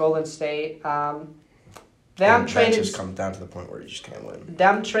 Against the Golden State. That just comes down to the point where you just can't win.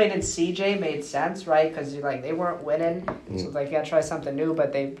 Them trading CJ made sense, right? Because they weren't winning, so you gotta try something new.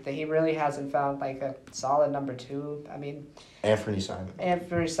 But he really hasn't found like a solid number 2. I mean, Anthony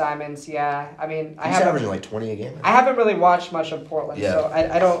Simons. Yeah. I mean, He's averaging like 20 a game. I haven't really watched much of Portland, Yeah. so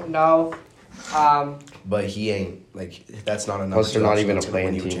I don't know. But he ain't Like that's not enough. Plus, they're not even a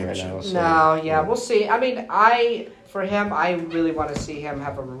playing team right now. So. No, yeah, we'll see. I mean, for him, I really want to see him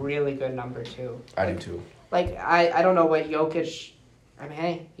have a really good number 2. I do too. Like I don't know what Jokic. I mean,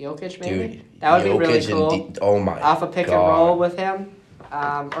 hey, Jokic maybe Dude, that would Jokic be really cool. oh my! Off a pick and roll with him,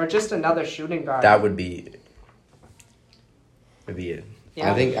 or just another shooting guard. That would be. Would be it.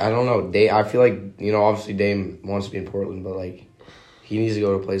 Yeah. I don't know. I feel like obviously Dame wants to be in Portland, but like he needs to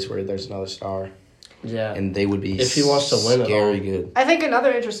go to a place where there's another star. Yeah, and they would be if he wants to win scary good. I think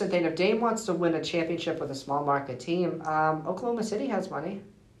another interesting thing, if Dame wants to win a championship with a small market team, Oklahoma City has money,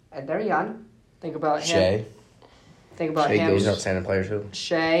 and they're young. Think about him. Think about him. He's an outstanding player too.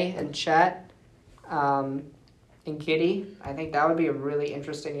 Shea and Chet, and Giddey. I think that would be a really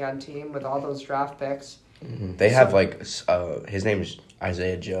interesting young team with all those draft picks. Mm-hmm. They have his name is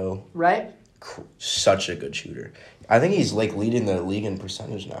Isaiah Joe. Right. Such a good shooter. I think he's like leading the league in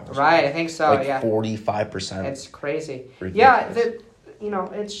percentage now. Right, I think so. Like 45%. It's crazy. Ridiculous. Yeah,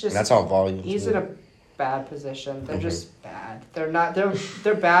 it's just. And that's all volume. He's in a bad position. They're just bad. They're not. They're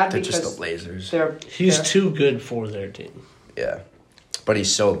bad. They're because just the Blazers. He's too good for their team. Yeah, but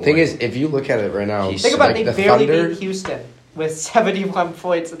he's so. The thing is, if you look at it right now, think about it. They barely beat Houston with 71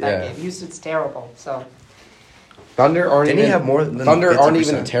 points in that game. Houston's terrible. So. Thunder aren't Didn't even he have more than Thunder 50%? Aren't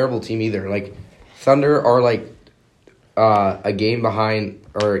even a terrible team either. Like Thunder are like a game behind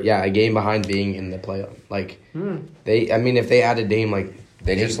being in the playoff. Like they, I mean, if they added Dame, like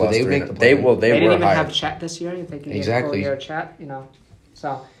they just lost. They make the they play. They didn't even higher. have Chet this year. You think exactly full year Chet?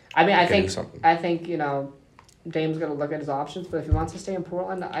 So I mean, I think Dame's going to look at his options, but if he wants to stay in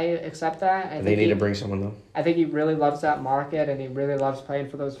Portland, I accept that. They need to bring someone, though. I think he really loves that market, and he really loves playing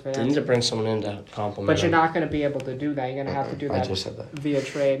for those fans. They need to bring someone in to compliment But you're him. not going to be able to do that. You're going to have to do that, I just said that via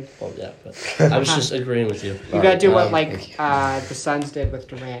trade. Well, yeah, but I was just agreeing with you. You got to do what the Suns did with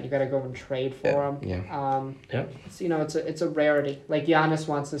Durant. You got to go and trade for him. Yeah. It's a rarity. Like Giannis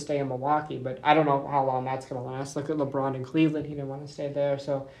wants to stay in Milwaukee, but I don't know how long that's going to last. Look at LeBron in Cleveland. He didn't want to stay there,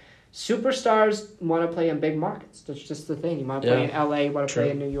 so. Superstars want to play in big markets. That's just the thing. You want to play in LA, you want to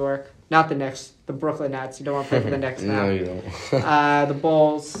play in New York. Not the Knicks, the Brooklyn Nets. You don't want to play for the Knicks now. No, you don't. The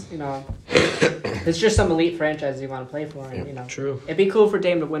Bulls, It's just some elite franchises you want to play for. And, True. It'd be cool for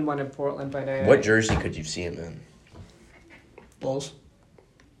Dame to win one in Portland, but... what jersey could you see him in? Bulls.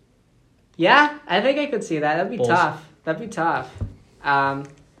 Yeah, I think I could see that. That'd be Bulls. tough. That'd be tough. I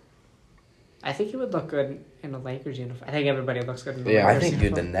think he would look good in the Lakers uniform. I think everybody looks good in the Lakers I think,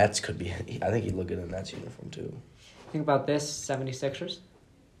 uniform. dude, the Nets could be... I think he'd look good in the Nets uniform, too. Think about this, 76ers.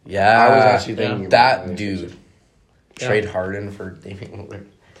 Yeah. I was actually thinking that dude. Trade Harden for Damian Lillard.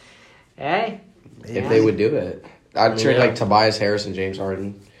 Hey. If they would do it. I'd trade like Tobias Harris and James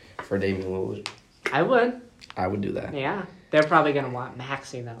Harden for Damian Lillard. I would. I would do that. Yeah. They're probably going to want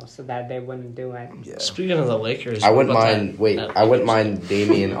Maxey, though, so that they wouldn't do it. Yeah. Speaking of the Lakers... I wouldn't mind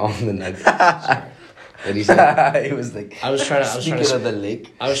Damian on the Nuggets. What did he say? He was like... I was trying to of the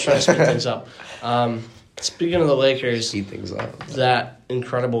lake. I was trying to speed things up. Speaking of the Lakers... Speed things up. That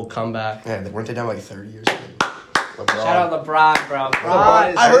incredible comeback. Yeah, weren't they down like 30 years ago? Shout out LeBron, bro.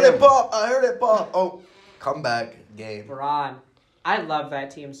 I heard it pop. Oh, comeback game. LeBron. I love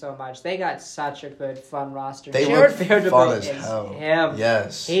that team so much. They got such a good, fun roster. They Jared look Vanderbilt fun as is hell. him.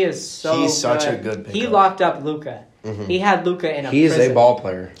 Yes. He is so He's good. such a good pickup. He locked up Luka. Mm-hmm. He had Luka in a He is prison. a ball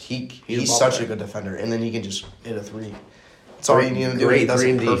player. He's such a good defender, and then he can just hit a three. That's all you need him to do. He does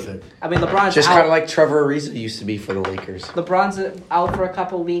it perfect. I mean, LeBron's just out. kind of like Trevor Ariza used to be for the Lakers. LeBron's out for a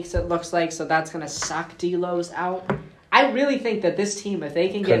couple weeks, it looks like, so that's going to suck D'Lo's out. I really think that this team, if they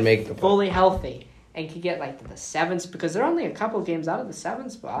can get fully healthy and can get like the seventh, because they're only a couple games out of the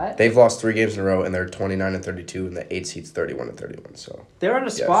seventh spot. They've lost 3 games in a row, and they're 29-32, and the 8 seed's 31-31. So they're in a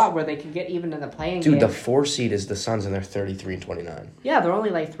spot where they can get even in the playing game. Dude, the 4 seed is the Suns, and they're 33-29. Yeah, they're only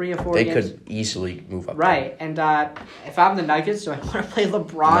like 3 or 4 They games. could easily move up. Right, and if I'm the Nuggets, do I want to play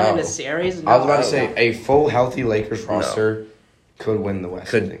LeBron in a series? No. I was about to say, a full, healthy Lakers roster could win the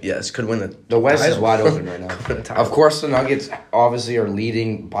West. Could win the West is wide open right now. Of course, the Nuggets obviously are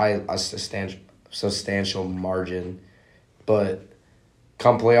leading by a substantial margin, but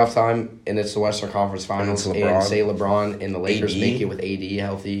come playoff time and it's the Western Conference Finals and say LeBron and the Lakers make it with AD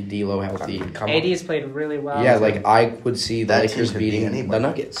healthy, D'Lo healthy. AD's played really well. Yeah, like I would see the Lakers beating the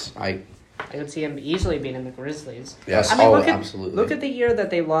Nuggets. I could see him easily beating the Grizzlies. Yes, I mean, absolutely. Look at the year that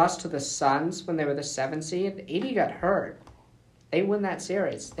they lost to the Suns when they were the 7th seed. AD got hurt. They win that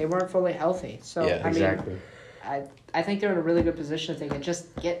series. They weren't fully healthy. So exactly. I think they're in a really good position if they can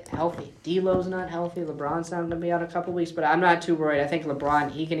just get healthy. D'Lo's not healthy. LeBron's not going to be out a couple weeks, but I'm not too worried. I think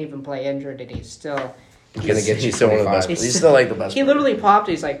LeBron, he can even play injured, and He's still one of the best. He's still like the best. He literally popped.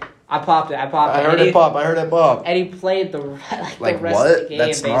 He's like, I popped it. I heard it pop. And he played the rest what? of the game.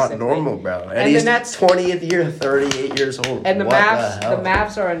 That's basically. not normal, bro. And he's 20th year, 38 years old. And the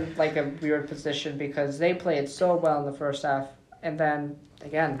Mavs are in like a weird position because they played so well in the first half, and then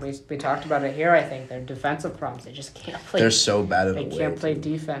again we talked about it here. I think they're defensive problems. They just can't play. They're so bad at They can't play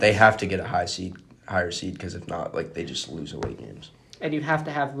defense. They have to get a higher seed because if not, like they just lose away games. And you have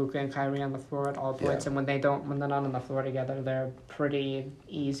to have Luka and Kyrie on the floor at all points. Yeah. And when they're not on the floor together, they're pretty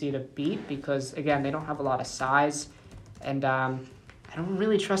easy to beat because again they don't have a lot of size, and I don't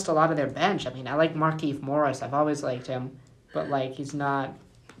really trust a lot of their bench. I mean, I like Markieff Morris. I've always liked him, but like he's not.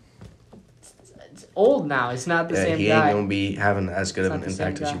 It's old now. He's not the same guy. He ain't gonna be having as good of an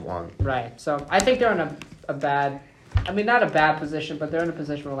impact as you want. Right. So I think they're in a bad. I mean, not a bad position, but they're in a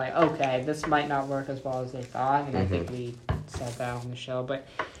position where like, okay, this might not work as well as they thought, and I think we said that on the show. But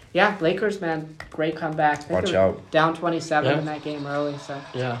yeah, Lakers, man, great comeback. Watch out. Down 27 in that game early. So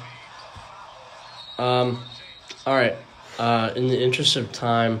yeah. All right. In the interest of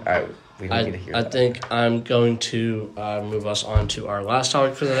time, I think I'm going to move us on to our last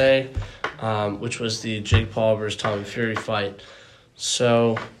topic for the day, which was the Jake Paul versus Tommy Fury fight.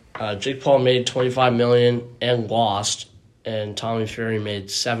 So Jake Paul made $25 million and lost, and Tommy Fury made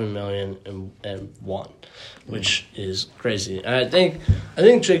 $7 million and won, which is crazy. And I think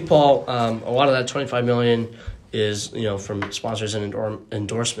Jake Paul, a lot of that $25 million is from sponsors and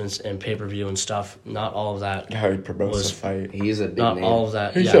endorsements and pay-per-view and stuff. Not all of that. How he promotes the fight. He's a big not name. all of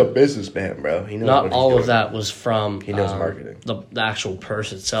that. He's a businessman, bro. He knows not what all he's of that was from. He knows marketing. The actual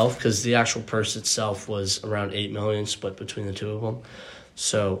purse itself, because the actual purse itself was around $8 million split between the two of them.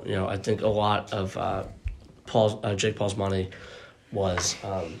 So I think a lot of Jake Paul's money was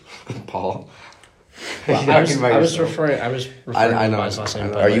Paul. Well, I was referring to his last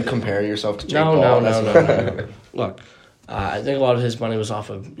name. Are you comparing yourself to Jake Paul? No. Look, I think a lot of his money was off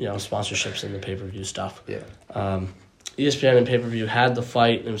of sponsorships and the pay-per-view stuff. Yeah. ESPN and pay-per-view had the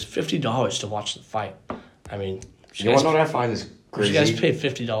fight, and it was $50 to watch the fight. I mean, you want to know what I find is crazy? Did you guys pay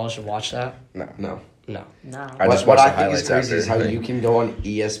 $50 to watch that? No. What I think is crazy is how you can go on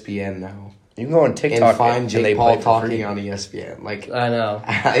ESPN now. You can go on TikTok and find Jake Paul talking on ESPN. Like I know,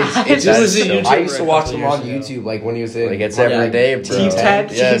 it's I used to watch him on YouTube, like when he was in. Like it's every day, bro.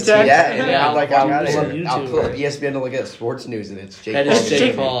 T-Tech. Yeah. Like I'll pull up ESPN to look at sports news, and it's Jake Paul. It's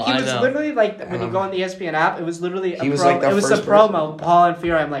Jake Paul. He was literally like when you go on the ESPN app, it was literally he was like it was a promo. Paul and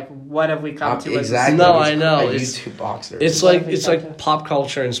Fury. I'm like, what have we come to? Exactly. No, I know. A YouTube boxer. It's like pop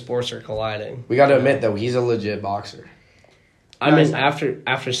culture and sports are colliding. We got to admit though, he's a legit boxer. I mean,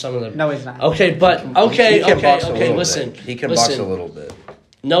 after some of the... No, he's not. Okay, but... Okay, listen. He can box a little bit.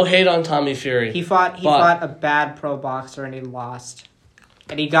 No hate on Tommy Fury. He fought a bad pro boxer and he lost.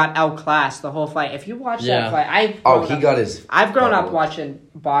 And he got outclassed the whole fight. If you watch that fight... I've grown up watching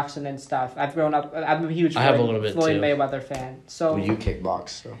boxing and stuff. I'm a huge Floyd Mayweather fan. So well, you kickbox,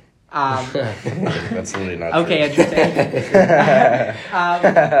 so... That's literally not okay, true. interesting.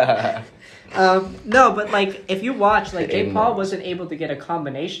 No, but like if you watch, like Jake Paul wasn't able to get a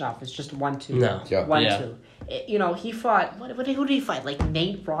combination off. It's just 1-2. No. 1-2. He fought. Who did he fight? Like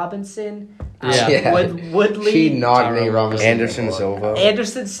Nate Robinson. Woodley. He knocked Nate Robinson. Anderson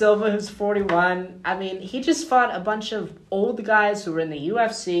Silva, who's 41. I mean, he just fought a bunch of old guys who were in the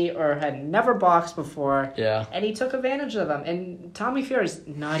UFC or had never boxed before. Yeah. And he took advantage of them. And Tommy Fury's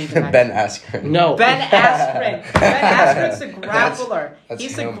not even Ben Askren. No. Ben Askren. Ben Askren's a grappler.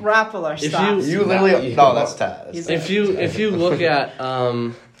 He's a grappler. Stop. That's Taz. If you look at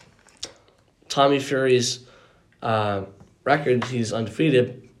Tommy Fury's record, he's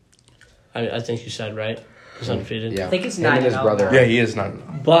undefeated. I think you said, right? He's undefeated. Yeah. I think it's 9-0. Him and his brother. Yeah, he is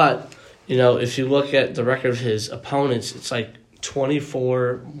 9-0. But, if you look at the record of his opponents, it's like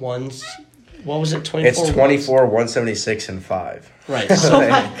 24-1. What was it? 24. It's 24, 176, and 5. Right. Oh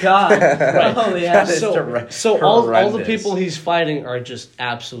my God. Right. Oh yeah. So all the people he's fighting are just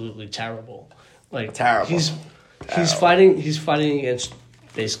absolutely terrible. Like terrible. He's fighting against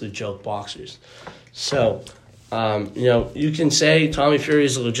basically joke boxers. So, you can say Tommy Fury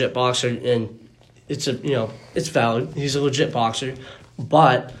is a legit boxer, and it's valid. He's a legit boxer,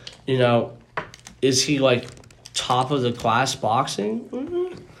 but is he like top of the class boxing?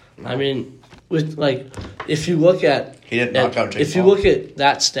 Mm-hmm. I mean, with if you look at he didn't knock out Jake Paul. If you look at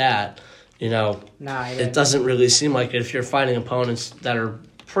that stat, it doesn't really seem like it. If you're fighting opponents that are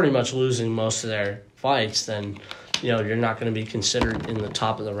pretty much losing most of their fights, then you're not going to be considered in the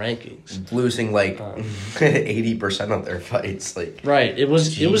top of the rankings. Losing 80% of their fights, right. It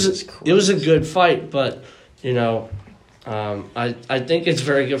was a good fight, but I think it's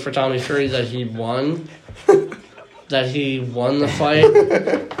very good for Tommy Fury that he won. That he won the fight.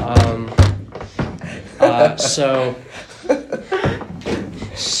 So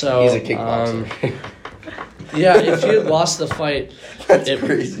he's a kickboxer. Yeah, if he had lost the fight,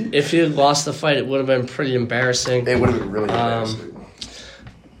 crazy. If he had lost the fight, it would have been pretty embarrassing. It would have been really embarrassing.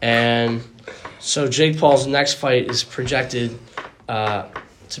 And so Jake Paul's next fight is projected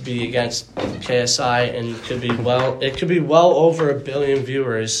to be against KSI, and it could be well over 1 billion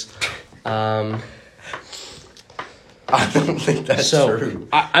viewers. I don't think that's true.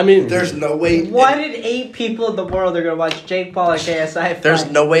 I mean, there's no way. 1 in 8 people in the world are gonna watch Jake Paul and KSI fight. There's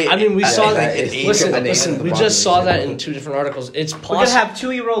no way. I mean, we saw that. Listen. We just saw that in 2 different articles. It's possible. We're gonna have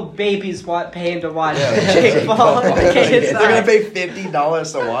 2-year-old babies paying to watch Jake Paul and KSI. They're gonna pay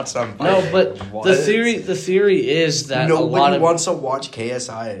 $50 to watch them fight. No, but the theory is that nobody wants to watch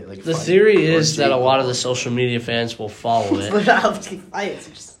KSI. The theory is that a lot of the social media fans will follow it.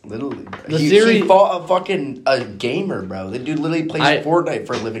 Literally, he fought a gamer, bro. The dude literally plays Fortnite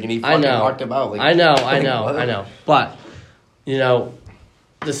for a living, and he fucking knocked him out. I know. But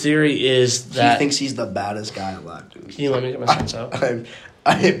the theory is that he thinks he's the baddest guy alive, dude. Can you let me get my sense out? I am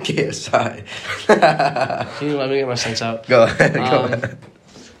KSI. Can you let me get my sense out? Go ahead.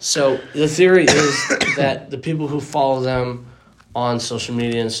 So the theory is that the people who follow them on social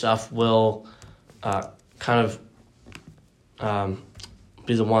media and stuff will kind of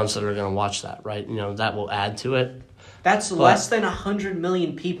be the ones that are going to watch that, right? That will add to it. That's less than 100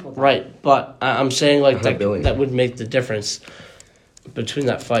 million people. Though. Right, but I'm saying that would make the difference between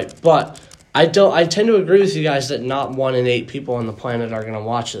that fight. But I tend to agree with you guys that not 1 in 8 people on the planet are going to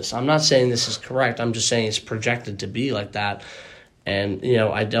watch this. I'm not saying this is correct. I'm just saying it's projected to be like that. And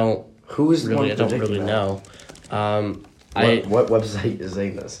I don't really know. What website is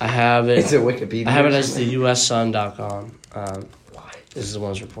saying this? I have it. Is it Wikipedia? I have it as the USSun.com. This is the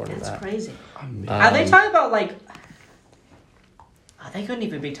ones reporting that. That's crazy. Are they talking about they couldn't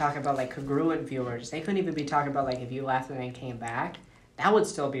even be talking about congruent viewers. They couldn't even be talking about if you left and then came back. That would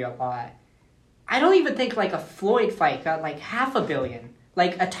still be a lot. I don't even think a Floyd fight got 500 million.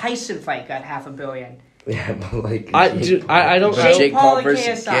 A Tyson fight got 500 million. Yeah, but I don't. Jake Paul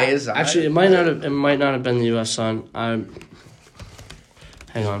versus KSI. Actually, it might not have been the U.S. Sun. Hang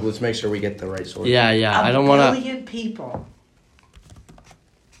on. Let's make sure we get the right source. Yeah. I don't want to. 1 billion people.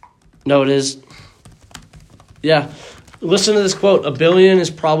 No, it is. Yeah. Listen to this quote. 1 billion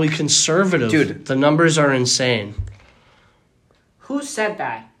is probably conservative. Dude. The numbers are insane. Who said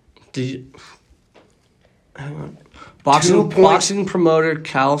that? Hang on. Boxing promoter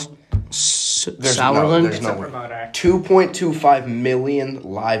Cal Sauerland. There's no way. 2.25 million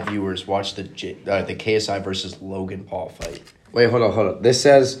live viewers watched the KSI versus Logan Paul fight. Wait, hold on. This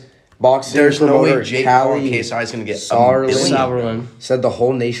says boxing there's promoter no way Jake Paul and KSI is going to get Sauerland said the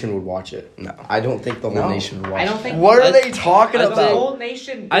whole nation would watch it. No. I don't think the whole nation would watch it. I don't think. What are they talking about? The whole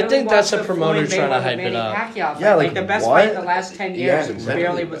nation. I think that's a promoter trying to hype it up. Yeah, the best fight in the last 10 years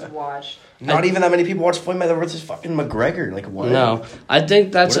barely was watched. Not even that many people watch Floyd Mayweather versus fucking McGregor. What? No, I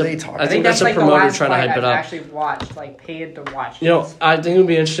think that's what are they talking I think that's a promoter trying to hype it up. Actually watched, paid to watch. I think it would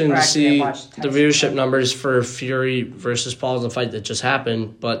be interesting to see the viewership numbers for Fury versus Paul in the fight that just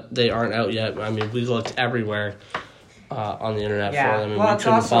happened, but they aren't out yet. I mean, we looked everywhere on the internet for them, and we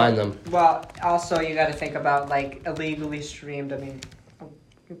couldn't find them. Well, also you got to think about illegally streamed. I mean,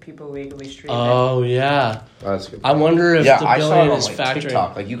 people legally stream. Oh yeah, that's good. I wonder if the I billion saw it is on, factoring.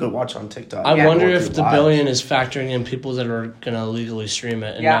 TikTok. You could watch on TikTok. I wonder if the billion is factoring in people that are gonna legally stream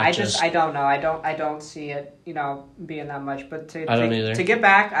it. And I don't know. I don't see it being that much. But I don't either. To get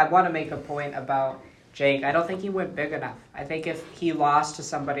back, I want to make a point about Jake. I don't think he went big enough. I think if he lost to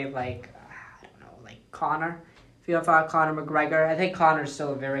somebody like Conor, if you fought Conor McGregor, I think Conor's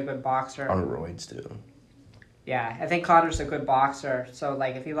still a very good boxer. On roids too. Yeah, I think Conor's a good boxer. So,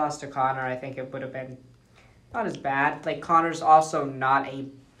 if he lost to Conor, I think it would have been not as bad. Conor's also not a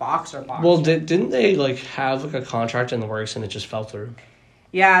boxer. Well, didn't they, have, a contract in the works and it just fell through?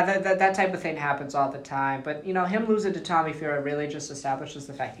 Yeah, that type of thing happens all the time. But, him losing to Tommy Fury really just establishes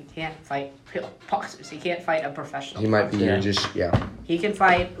the fact he can't fight real boxers. He can't fight a professional He might be boxer. He can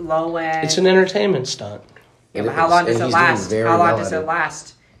fight low end. It's an entertainment stunt. Yeah, but how long does it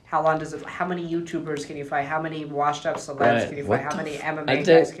last? How many YouTubers can you fight? How many washed up celebs can you fight? How many MMA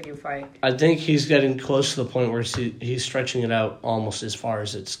guys can you fight? I think he's getting close to the point where he's stretching it out almost as far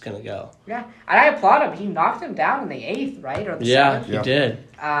as it's going to go. Yeah, and I applaud him. He knocked him down in the 8th, right? Or the 7th? He did.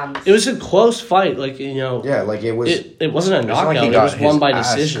 It was a close fight, like Yeah, like it was. It wasn't a knockout. Like it was won by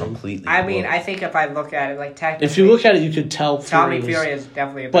decision. Completely. I mean, I think if I look at it, like technically, if you look at it, you could tell. Tommy Fury is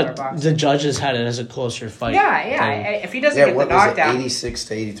definitely a better boxer. But the judges had it as a closer fight. Yeah. If he doesn't get the knockdown, 86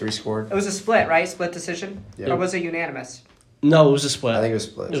 to 83 scored. It was a split, right? Split decision, Yeah. Or was it unanimous? No, it was a split. I think it was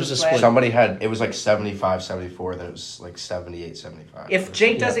split. It was a split. Somebody had, it was like 75-74, then it was like 78-75. If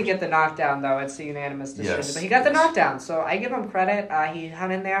Jake doesn't get the knockdown, though, it's a unanimous decision. Yes. But he got the knockdown, so I give him credit. He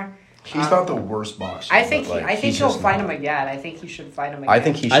hung in there. He's not the worst boxer. I think he'll fight him again. I think he should fight him again. I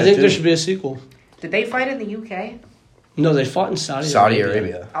think there should be a sequel. Did they fight in the UK? No, they fought in Saudi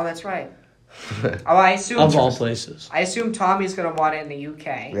Arabia. Oh, that's right. I assume of all places. I assume Tommy's gonna want it in the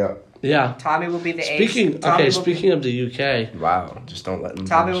UK. Yeah. Tommy will be the speaking of the UK. Wow, just don't let him.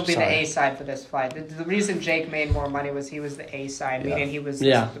 Tommy will be the A side for this fight. The reason Jake made more money was he was the A side, meaning he was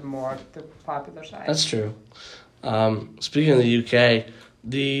the popular side. That's true. Speaking of the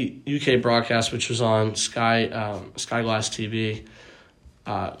UK broadcast, which was on Sky Glass TV,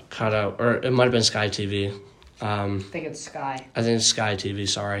 cut out, or it might have been Sky TV. I think it's Sky. I think it's Sky TV.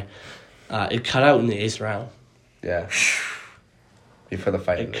 Sorry, it cut out in the 8th round. Yeah. Before the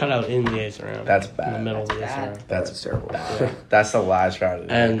fight. It cut out in the 8th round. That's bad. In the middle of the 8th round. That's terrible. Yeah. That's the last round.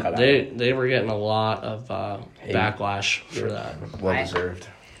 And they were getting a lot of backlash for that. Well deserved.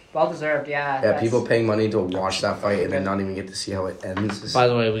 Well deserved, yeah. Yeah, people paying money to watch that fight and then not even get to see how it ends. By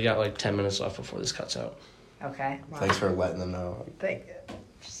the way, we got like 10 minutes left before this cuts out. Okay. Well, thanks for letting them know.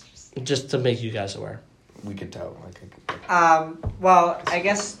 Just to make you guys aware. We could tell. Well, I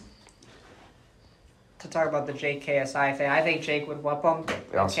guess to talk about the Jake KSI thing, I think Jake would whoop him.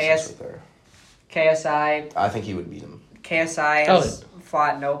 KSI. I think he would beat him. KSI has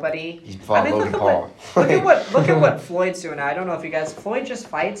fought nobody. He fought Logan Paul. Look at what Floyd's doing now. I don't know if you guys. Floyd just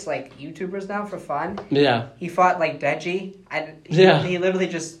fights like YouTubers now for fun. Yeah. He fought like Deji. He literally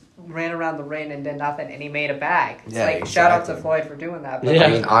just ran around the ring and did nothing, and he made a bag. It's shout out to Floyd for doing that. But I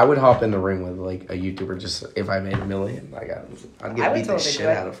mean, I would hop in the ring with like a YouTuber just if I made $1 million. Like I'd get beat the shit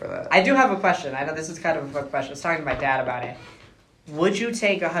out of for that. I do have a question. I know this is kind of a quick question. I was talking to my dad about it. Would you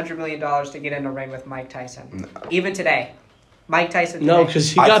take $100 million to get in a ring with Mike Tyson? No. Even today, Mike Tyson. No,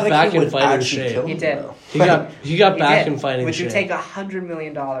 because he got back in fighting shape. He did. He got back in fighting shape. Would you take $100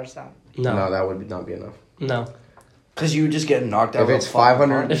 million though? No, that would not be enough. No. Because you would just get knocked out. If it's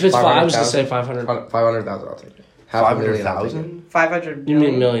 500, if it's I was to say 500. 500,000, I'll take it. 500,000? 500. You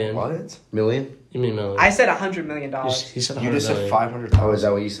mean million? What? Million? You mean million? I said $100 million. He said 100 You just million. said 500,000. Oh, is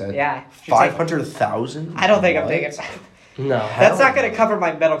that what you said? Yeah. 500,000? I don't think I'm taking. No. That's not going to cover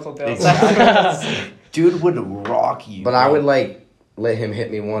my medical bills. Exactly. Dude would rock you. But I would like let him hit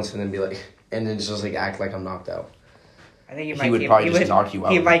me once and then be like, and then just like act like I'm knocked out. I think he would probably just knock you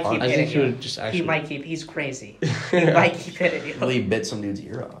out. He might keep hitting you. I think he would just actually. He might keep. He's crazy. He might keep hitting you. Really bit some dude's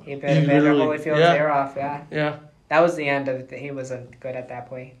ear off. He bit Holyfield's ear off. Yeah. Yeah. That was the end of it. He wasn't good at that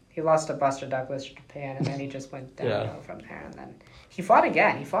point. He lost to Buster Douglas to Japan, and then he just went downhill from there. And then he fought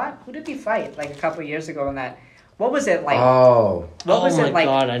again. Who did he fight? Like a couple of years ago in that. What was it like? God,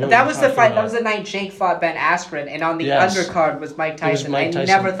 I know that was the fight. That was the night Jake fought Ben Askren, and on the undercard was Mike Tyson. I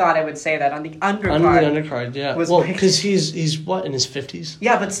never thought I would say that on the undercard. Yeah. Well, because he's what, in his 50s?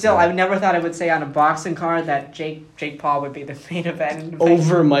 Yeah, but still, I never thought I would say on a boxing card that Jake Paul would be the main event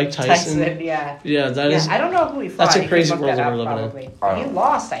over Mike Tyson. Yeah. Yeah, that is. I don't know who he fought. That's a crazy world that we're living in. He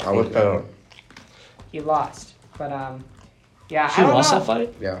lost. I think. I looked that up. He lost, but yeah. He lost that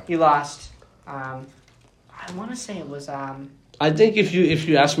fight. Yeah. He lost. I want to say it was. I think if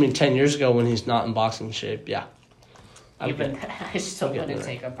you asked me 10 years ago when he's not in boxing shape, yeah. I still wouldn't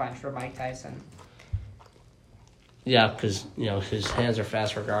take a punch for Mike Tyson. Yeah, because his hands are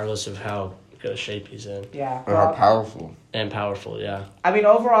fast regardless of how good a shape he's in. Yeah. Or how powerful. And powerful, yeah. I mean,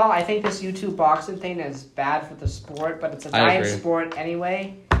 overall, I think this YouTube boxing thing is bad for the sport, but it's a dying sport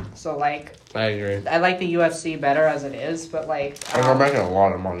anyway. So, like... I agree. I like the UFC better as it is, but, like... and they're making a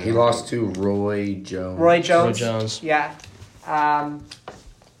lot of money. He lost to Roy Jones. Roy Jones. Yeah. I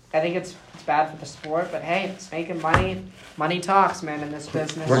think it's bad for the sport, but hey, it's making money. Money talks, man, in this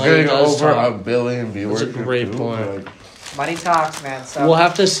business. We're getting over 1 billion viewers. That's a great point. Money talks, man. So we'll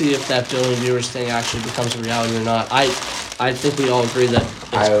have to see if that billion viewers thing actually becomes a reality or not. I think we all agree that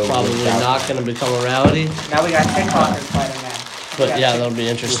it's probably not going to become a reality. Now we got TikTokers fighting, man. But yeah, that'll be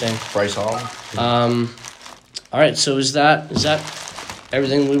interesting. Bryce Hall. All right, so is that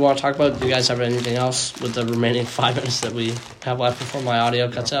everything we want to talk about? Do you guys have anything else with the remaining 5 minutes that we have left before my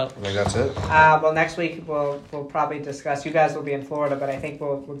audio cuts out? I think that's it. Well, next week we'll probably discuss. You guys will be in Florida, but I think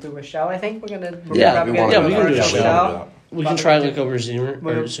we'll do a show. I think we're gonna we can do a show. We can try like over Zoom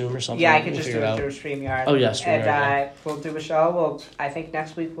or something. Yeah, I could just do it through StreamYard. Oh yeah, StreamYard. And we'll do a show. I think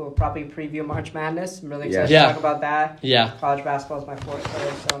next week we'll probably preview March Madness. I'm really excited to talk about that. Yeah. College basketball is my fourth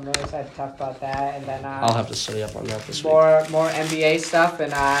sport, so I'm really excited to talk about that. And then I'll have to study up on that this week. More NBA stuff,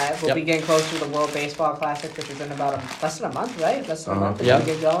 and we'll be getting closer to the World Baseball Classic, which is in about less than a month, right? Less than a month to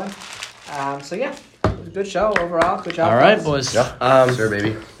get going. So yeah, it was a good show overall. Good job. All right, boys. Yeah. Sure,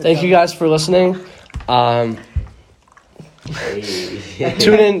 baby. Thank you guys for listening.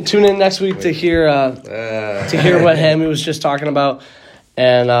 Tune in next week to hear what Hammy was just talking about,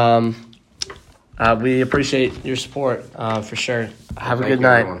 and we appreciate your support for sure. Have a good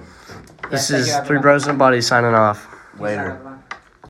night. Everyone. This is Three Bros and a Buddy signing off. Later.